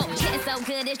photo. Getting so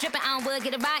good, it's dripping on wood.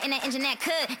 Get a ride in that engine that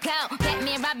could go.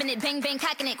 Batman robbing it, bang bang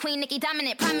cocking it. Queen Nikki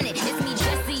dominant, prominent. It's me,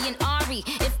 Jessie and Ari.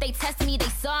 If they test me, they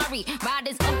sorry.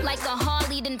 Riders up like a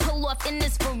Harley, then pull off in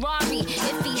this Ferrari.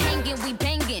 If he hanging, we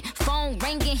banging. Phone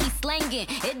ringing, he slanging.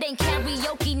 It ain't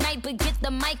karaoke night, but get the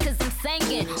mic 'cause I'm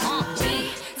singing.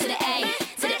 B to the A,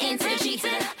 to the N to the G. B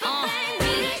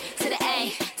to the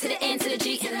A, to the N to the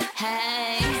G.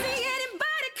 Hey.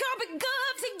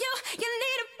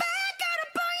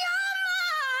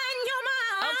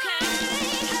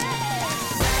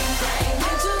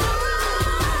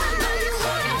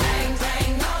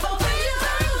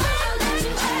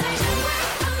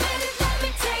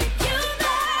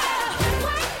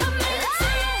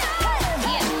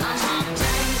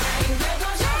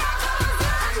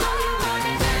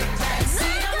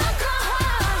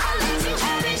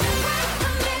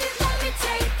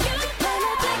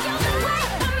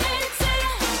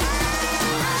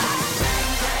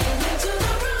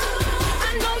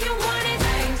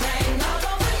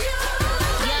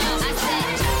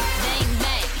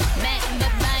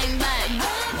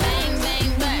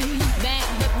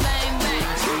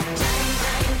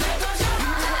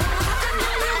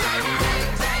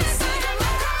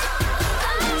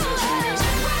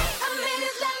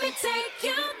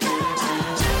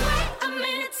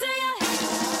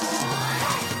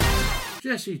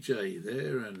 Jessie J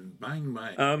there and bang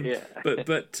bang. Yeah.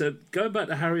 But going back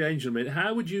to Harry Angel a minute,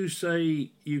 how would you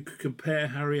say you could compare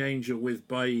Harry Angel with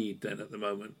Baid then at the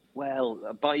moment?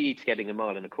 Well, Baid's getting 1.25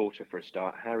 miles for a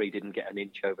start. Harry didn't get an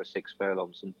inch over 6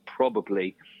 furlongs and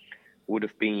probably would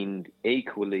have been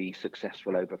equally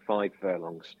successful over 5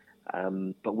 furlongs.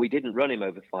 But we didn't run him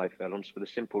over 5 furlongs for the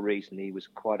simple reason he was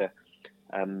quite a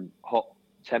hot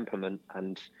temperament,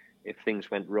 and if things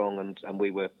went wrong and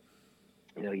we were,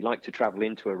 he liked to travel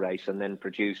into a race and then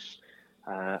produce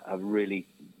a really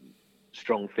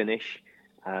strong finish.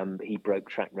 He broke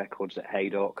track records at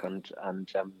Haydock and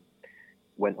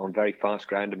went on very fast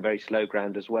ground and very slow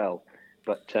ground as well.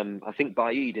 But I think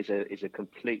Baid is a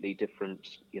completely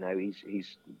different.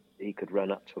 He could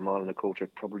run up to 1.25 miles,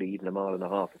 probably even 1.5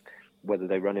 miles. Whether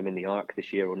they run him in the Arc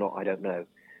this year or not, I don't know.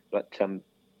 But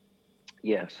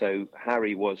so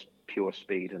Harry was pure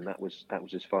speed, and that was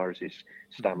as far as his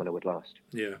stamina would last.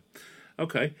 Yeah.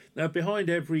 Okay. Now, behind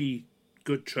every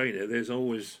good trainer, there's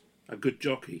always a good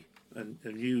jockey, and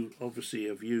you obviously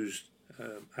have used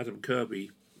Adam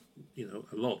Kirby, a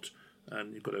lot,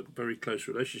 and you've got a very close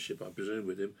relationship, I presume,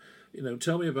 with him.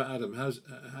 Tell me about Adam. How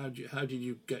did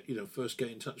you get first get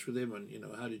in touch with him, and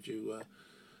how did you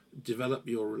develop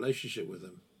your relationship with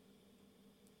him?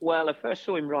 Well, I first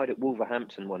saw him ride at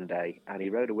Wolverhampton one day, and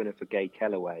he rode a winner for Gay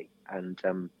Kellaway, and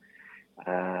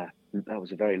that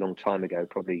was a very long time ago,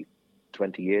 probably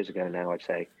 20 years ago now, I'd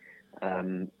say.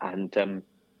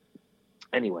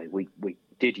 Anyway, we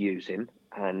did use him,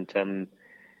 and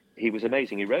he was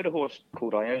amazing. He rode a horse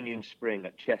called Ionian Spring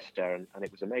at Chester, and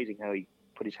it was amazing how he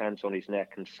put his hands on his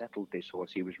neck and settled this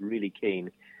horse. He was really keen.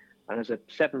 And as a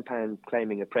 £7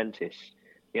 claiming apprentice,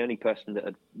 the only person that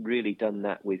had really done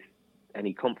that with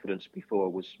any confidence before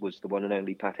was the one and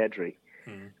only Pat Edry.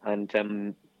 And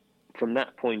from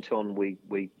that point on,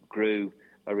 we grew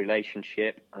a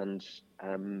relationship, and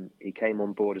he came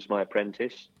on board as my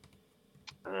apprentice.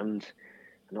 And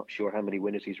I'm not sure how many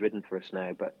winners he's ridden for us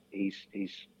now, but he's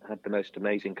had the most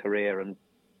amazing career, and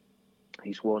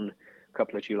he's won a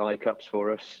couple of July Cups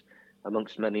for us,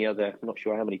 amongst many other. I'm not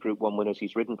sure how many Group 1 winners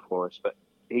he's ridden for us, but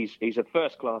he's a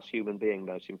first-class human being,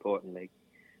 most importantly.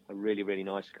 A really, really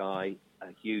nice guy, a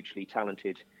hugely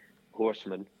talented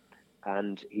horseman,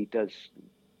 and he does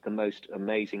the most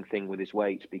amazing thing with his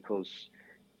weight, because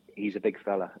he's a big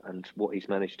fella, and what he's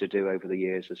managed to do over the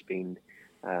years has been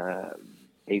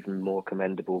even more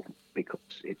commendable, because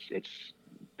it's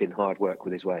been hard work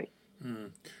with his weight.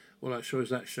 Well, that shows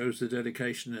the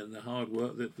dedication and the hard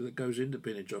work that goes into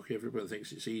being a jockey. Everybody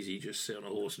thinks it's easy, just sit on a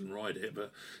horse and ride it,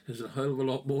 but there's a hell of a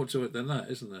lot more to it than that,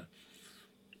 isn't there?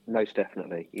 Most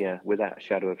definitely, yeah, without a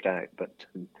shadow of doubt. But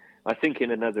I think in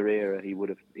another era he would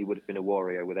have been a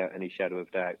warrior without any shadow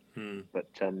of doubt. But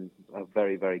a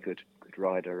very, very good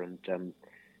rider, and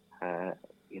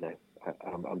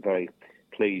I'm very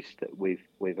pleased that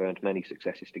we've earned many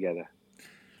successes together.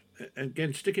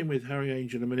 Again, sticking with Harry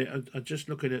Angel a minute, I'm just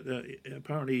looking at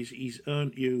apparently he's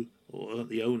earned you, or earned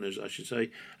the owners, I should say,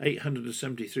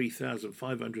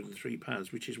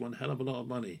 £873,503, which is one hell of a lot of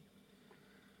money.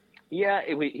 Yeah,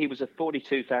 he was a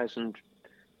 42,000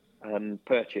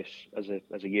 purchase as a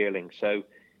yearling, so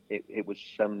it was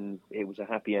a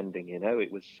happy ending.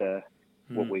 It was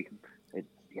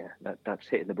that's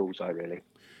hitting the bullseye really.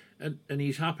 And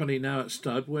he's happily now at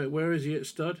stud. Where is he at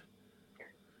stud?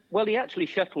 Well, he actually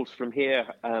shuttles from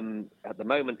here. At the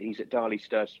moment, he's at Darley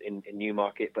Stud in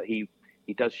Newmarket, but he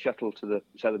does shuttle to the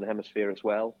Southern Hemisphere as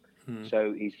well.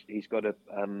 So he's got a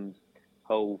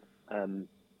whole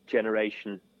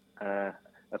generation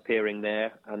appearing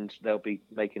there, and they'll be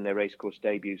making their racecourse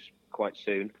debuts quite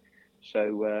soon.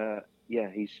 So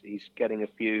he's getting a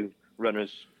few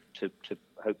runners to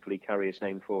hopefully carry his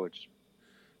name forwards.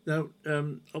 Now,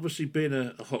 obviously being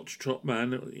a hot trot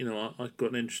man, I've got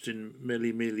an interest in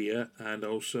Millie Melia and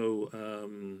also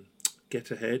Get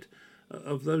Ahead.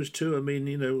 Of those two, I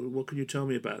mean, what can you tell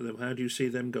me about them? How do you see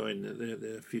them going,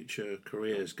 their future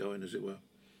careers going, as it were?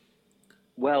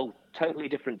 Well, totally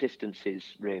different distances,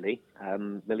 really.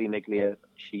 Millie Miglia,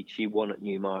 she won at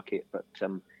Newmarket, but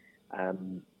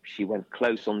she went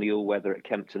close on the all-weather at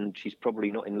Kempton. She's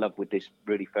probably not in love with this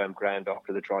really firm ground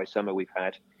after the dry summer we've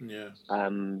had. Yeah.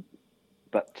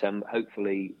 But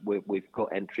hopefully we've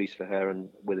got entries for her, and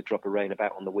with a drop of rain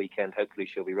about on the weekend, hopefully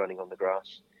she'll be running on the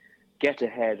grass. Get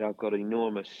Ahead, I've got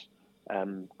enormous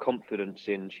confidence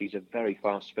in. She's a very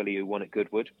fast filly who won at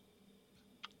Goodwood,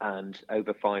 and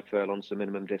over 5 furlongs the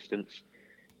minimum distance.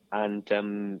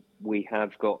 And we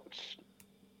have got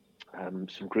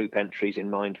some group entries in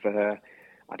mind for her.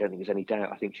 I don't think there's any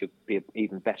doubt. I think she'll be an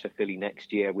even better filly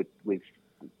next year with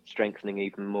strengthening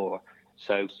even more.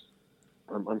 So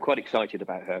I'm quite excited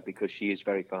about her because she is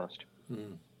very fast.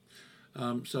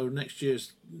 So next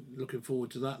year's looking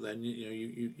forward to that. Then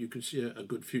you can see a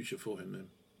good future for him then.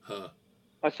 Her.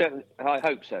 I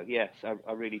hope so. Yes,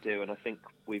 I really do, and I think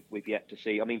we've yet to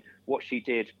see. I mean, what she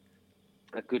did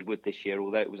at Goodwood this year,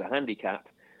 although it was a handicap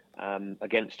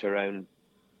against her own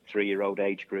 3-year-old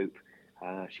age group,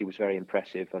 she was very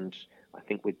impressive. And I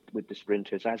think with the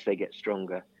sprinters, as they get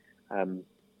stronger,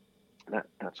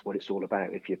 that's what it's all about.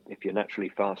 If you're naturally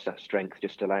fast, that strength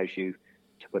just allows you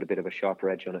to put a bit of a sharper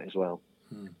edge on it as well.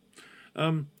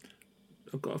 I've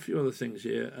got a few other things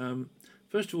here.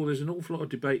 First of all, there's an awful lot of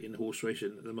debate in horse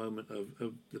racing at the moment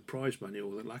of the prize money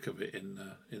or the lack of it in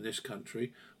this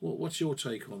country. What's your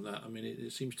take on that? I mean,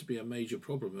 it seems to be a major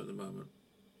problem at the moment.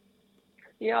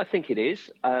 Yeah, I think it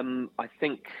is. I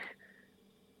think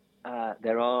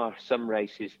there are some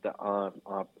races that are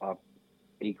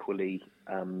equally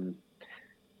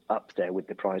up there with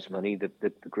the prize money,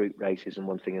 the group races and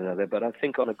one thing and another. But I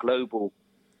think on a global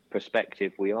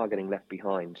perspective, we are getting left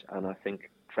behind. And I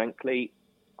think, frankly,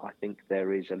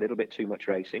 there is a little bit too much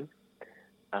racing,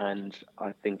 and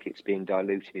I think it's being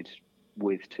diluted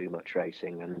with too much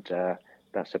racing. And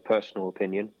that's a personal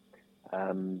opinion,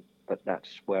 but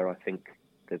that's where I think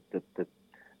the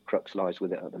crux lies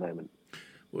with it at the moment.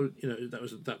 Well,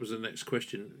 that was the next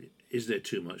question. Is there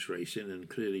too much racing? And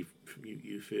clearly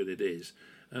you feel it is.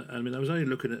 I mean, I was only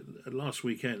looking at last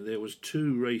weekend. There was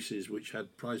 2 races which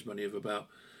had prize money of about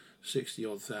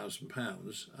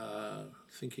 £60,000. I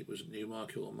think it was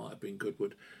Newmarket or it might have been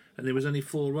Goodwood. And there was only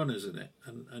 4 runners in it.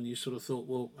 And you sort of thought,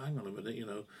 well, hang on a minute,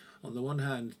 on the one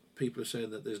hand, people are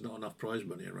saying that there's not enough prize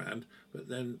money around, but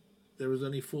then there was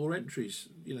only 4 entries.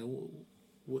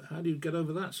 How do you get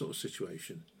over that sort of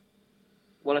situation?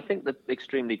 Well, I think the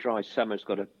extremely dry summer's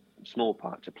got a small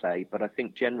part to play, but I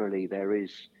think generally there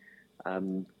is a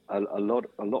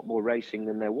lot more racing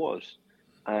than there was,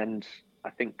 and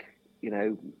I think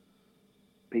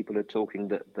people are talking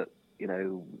that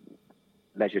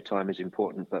leisure time is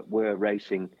important, but we're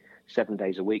racing 7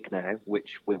 days a week now,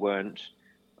 which we weren't,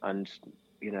 and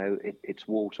it's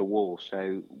wall to wall.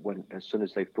 So as soon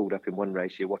as they've pulled up in one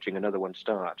race, you're watching another one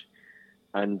start,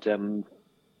 and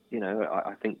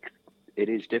I think it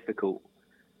is difficult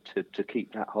to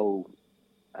keep that whole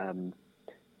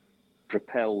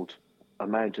propelled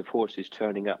amount of horses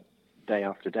turning up day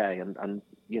after day, and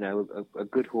a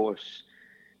good horse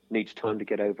needs time to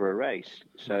get over a race.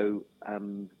 So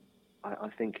I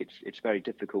think it's very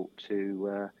difficult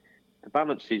to the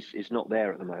balance is not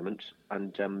there at the moment,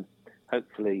 and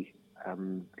hopefully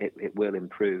it will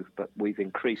improve. But we've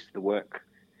increased the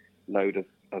workload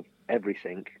of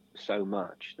everything so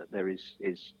much that there is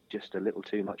just a little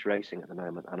too much racing at the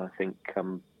moment, and I think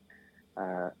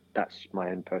that's my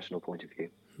own personal point of view.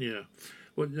 Yeah,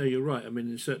 well, no, you're right. I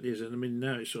mean, it certainly is. And I mean,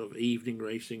 now it's sort of evening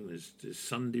racing. There's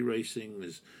Sunday racing.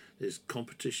 There's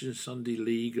competition, Sunday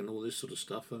league, and all this sort of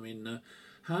stuff. I mean,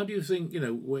 how do you think?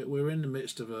 We're in the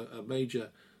midst of a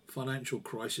major financial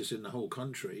crisis in the whole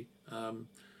country. I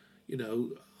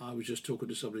was just talking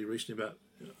to somebody recently about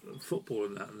football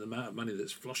and the amount of money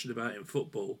that's flushing about in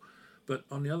football. But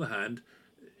on the other hand,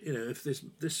 if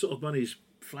this sort of money's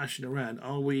flashing around,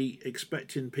 are we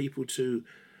expecting people to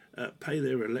pay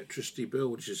their electricity bill,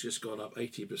 which has just gone up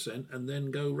 80%, and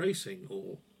then go racing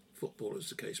or football, as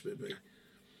the case may be?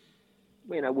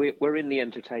 We're in the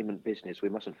entertainment business. We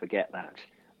mustn't forget that,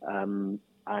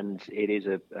 and it is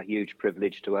a huge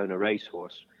privilege to own a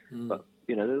racehorse. But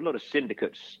there's a lot of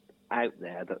syndicates out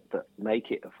there that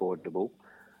make it affordable.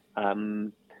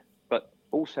 But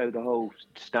also the whole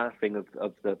staffing of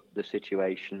the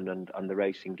situation and the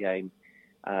racing game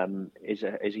is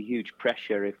a huge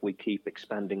pressure if we keep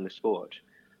expanding the sport.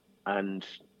 And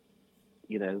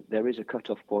there is a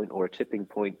cut-off point or a tipping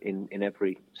point in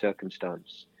every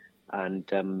circumstance. And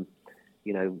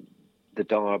the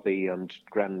Derby and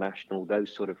Grand National,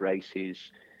 those sort of races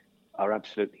are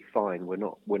absolutely fine. We're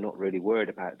not really worried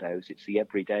about those. It's the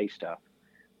everyday stuff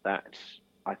that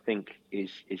I think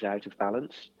is out of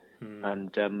balance,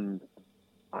 and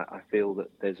I feel that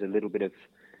there's a little bit of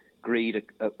greed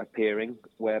appearing,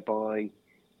 whereby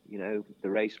the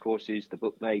race courses, the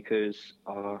bookmakers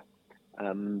are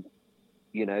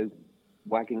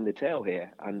wagging the tail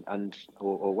here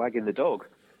or wagging the dog,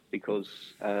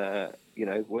 because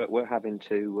we're having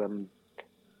to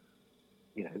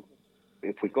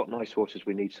if we've got nice horses,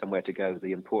 we need somewhere to go.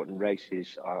 The important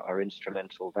races are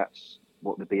instrumental. That's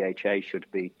what the BHA should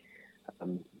be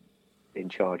in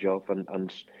charge of,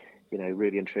 and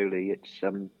really and truly, it's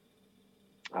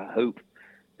I hope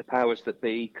the powers that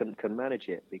be can manage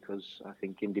it, because I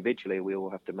think individually we all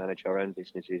have to manage our own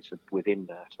businesses within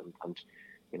that, and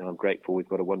I'm grateful we've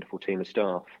got a wonderful team of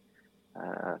staff,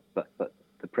 but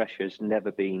the pressure's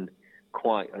never been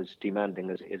quite as demanding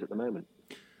as it is at the moment.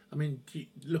 I mean,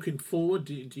 looking forward,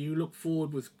 do you look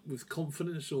forward with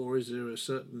confidence, or is there a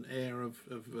certain air of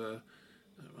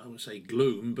I wouldn't say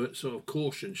gloom, but sort of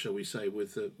caution, shall we say,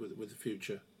 with the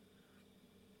future?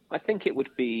 I think it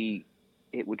would be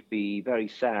very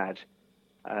sad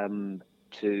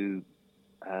to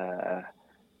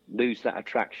lose that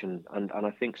attraction, and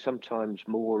I think sometimes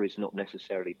more is not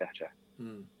necessarily better.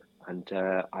 And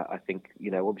I think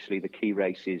obviously the key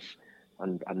races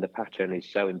and the pattern is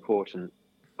so important.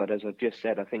 But as I've just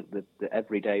said, I think that the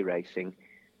everyday racing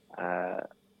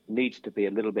needs to be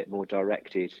a little bit more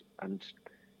directed, and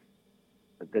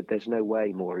there's no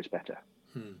way more is better.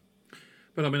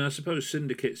 But I mean, I suppose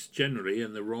syndicates generally,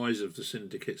 and the rise of the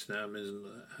syndicates now is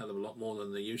a hell of a lot more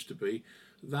than they used to be.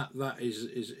 That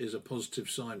is a positive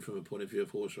sign from a point of view of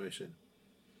horse racing.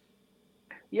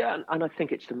 Yeah, and I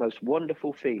think it's the most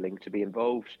wonderful feeling to be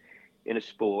involved in a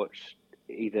sport.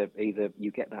 Either you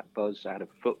get that buzz out of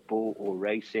football or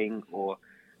racing,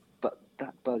 but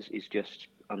that buzz is just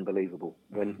unbelievable.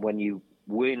 When you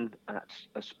win at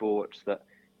a sport that,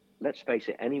 let's face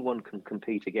it, anyone can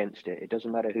compete against it. It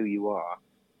doesn't matter who you are.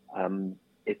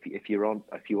 If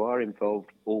you are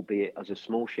involved, albeit as a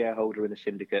small shareholder in a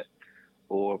syndicate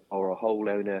or a whole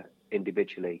owner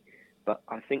individually, but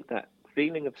I think that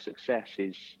feeling of success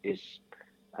is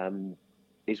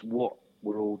what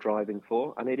we're all driving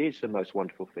for, and it is the most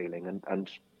wonderful feeling. And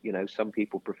some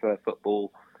people prefer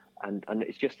football, and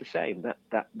it's just the same.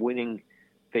 That winning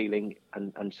feeling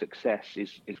and success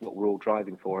is what we're all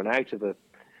driving for. And out of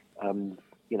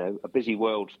a busy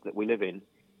world that we live in,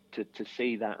 to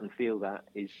see that and feel that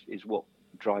is what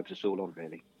drives us all on,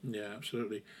 really. Yeah,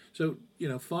 absolutely. So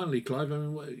finally, Clive, I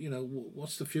mean,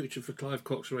 what's the future for Clive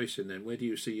Cox Racing then? Where do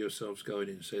you see yourselves going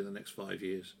in, say, the next 5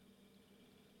 years?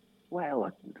 Well,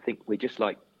 I think we just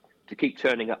like to keep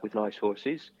turning up with nice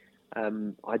horses.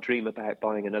 I dream about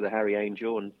buying another Harry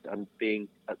Angel and being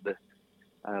at the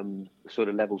sort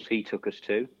of levels he took us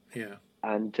to. Yeah.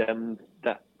 And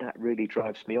that really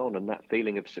drives me on, and that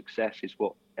feeling of success is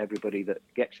what everybody that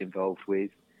gets involved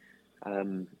with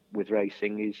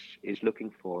racing is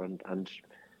looking for, and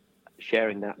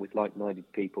sharing that with like-minded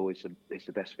people is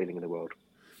the best feeling in the world.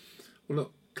 Well,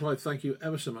 look, Clive, thank you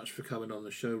ever so much for coming on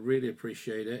the show. Really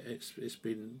appreciate it. It's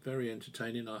been very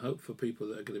entertaining, I hope, for people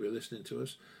that are going to be listening to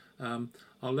us.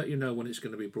 I'll let you know when it's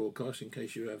going to be broadcast in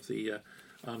case you have the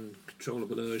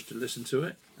uncontrollable urge to listen to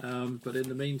it. But in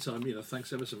the meantime,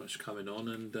 thanks ever so much for coming on.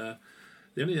 And the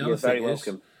only other thing is,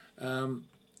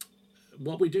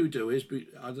 what we do is,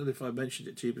 I don't know if I mentioned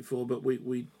it to you before, but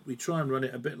we try and run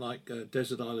it a bit like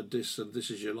Desert Island Discs and This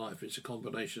Is Your Life. It's a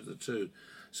combination of the two.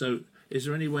 So is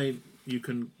there any way you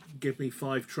can give me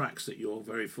 5 tracks that you're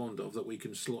very fond of that we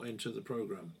can slot into the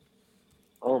programme?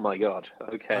 Oh my God!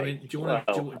 Okay. I mean, do you want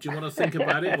to think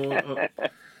about it, or do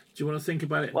you want to think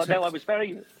about it? Well, no. I was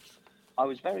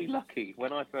very lucky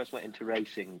when I first went into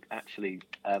racing. Actually,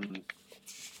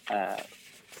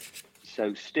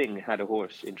 so Sting had a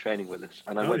horse in training with us,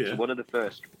 and I went to one of the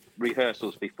first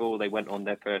rehearsals before they went on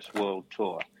their first world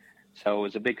tour. So I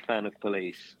was a big fan of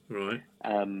Police. Right.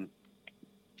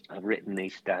 I've written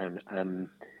these down.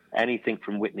 Anything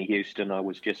from Whitney Houston. I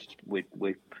was just we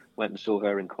went and saw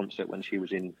her in concert when she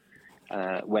was in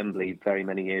Wembley very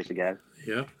many years ago.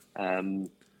 Yeah.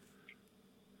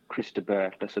 Chris de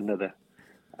Burgh, that's another.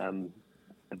 A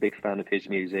big fan of his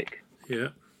music. Yeah.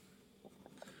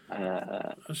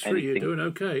 That's true. You're doing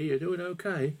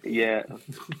okay. Yeah.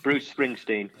 Bruce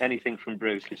Springsteen. Anything from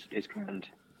Bruce is grand.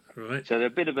 Right. So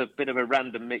there's a bit of a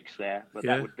random mix there, but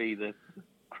that would be the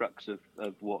crux of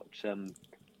what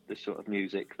the sort of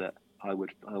music that I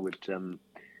would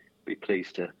be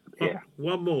pleased to hear.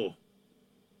 One more.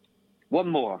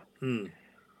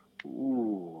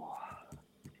 Ooh.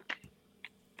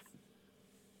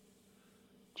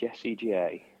 Jessie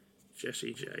J.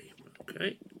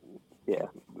 Okay. Yeah,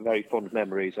 very fond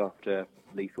memories after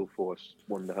Lethal Force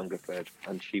won the Hungerford,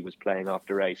 and she was playing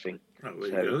after racing.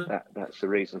 That's the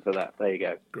reason for that. There you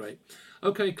go. Great.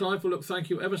 Okay, Clive, well, look, thank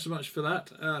you ever so much for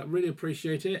that. Really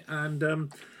appreciate it.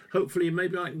 And hopefully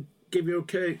maybe I can give you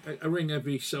a ring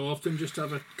every so often just to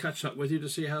have a catch-up with you to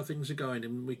see how things are going,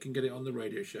 and we can get it on the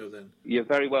radio show then. You're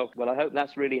very welcome. Well, I hope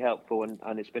that's really helpful,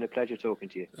 and it's been a pleasure talking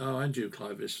to you. Oh, and you,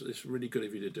 Clive. It's really good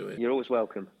of you to do it. You're always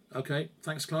welcome. Okay,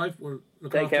 thanks, Clive. Well,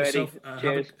 look Take after care, yourself. Eddie.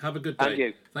 Cheers. Have a good day. And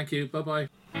you. Thank you. Bye-bye.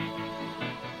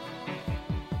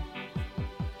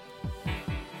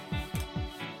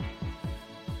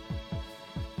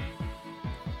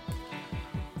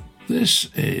 This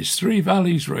is Three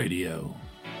Valleys Radio.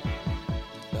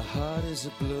 The heart roses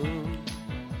are bloom.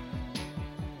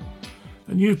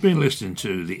 And you've been listening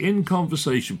to the In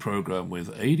Conversation programme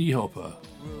with A.D. Hopper.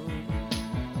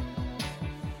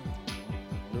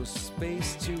 No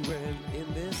space to rent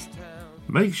in this town.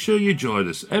 Make sure you join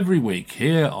us every week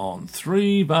here on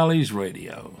Three Valleys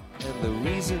Radio. And the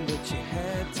reason that you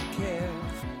had to care,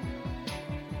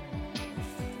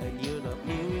 and you're not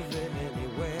moving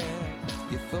anywhere.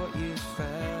 You thought you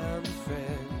found a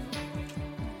friend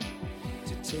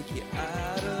to take you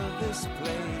out of this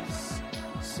place,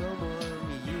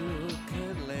 someone you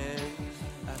could lend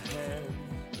a hand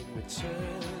in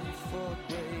return.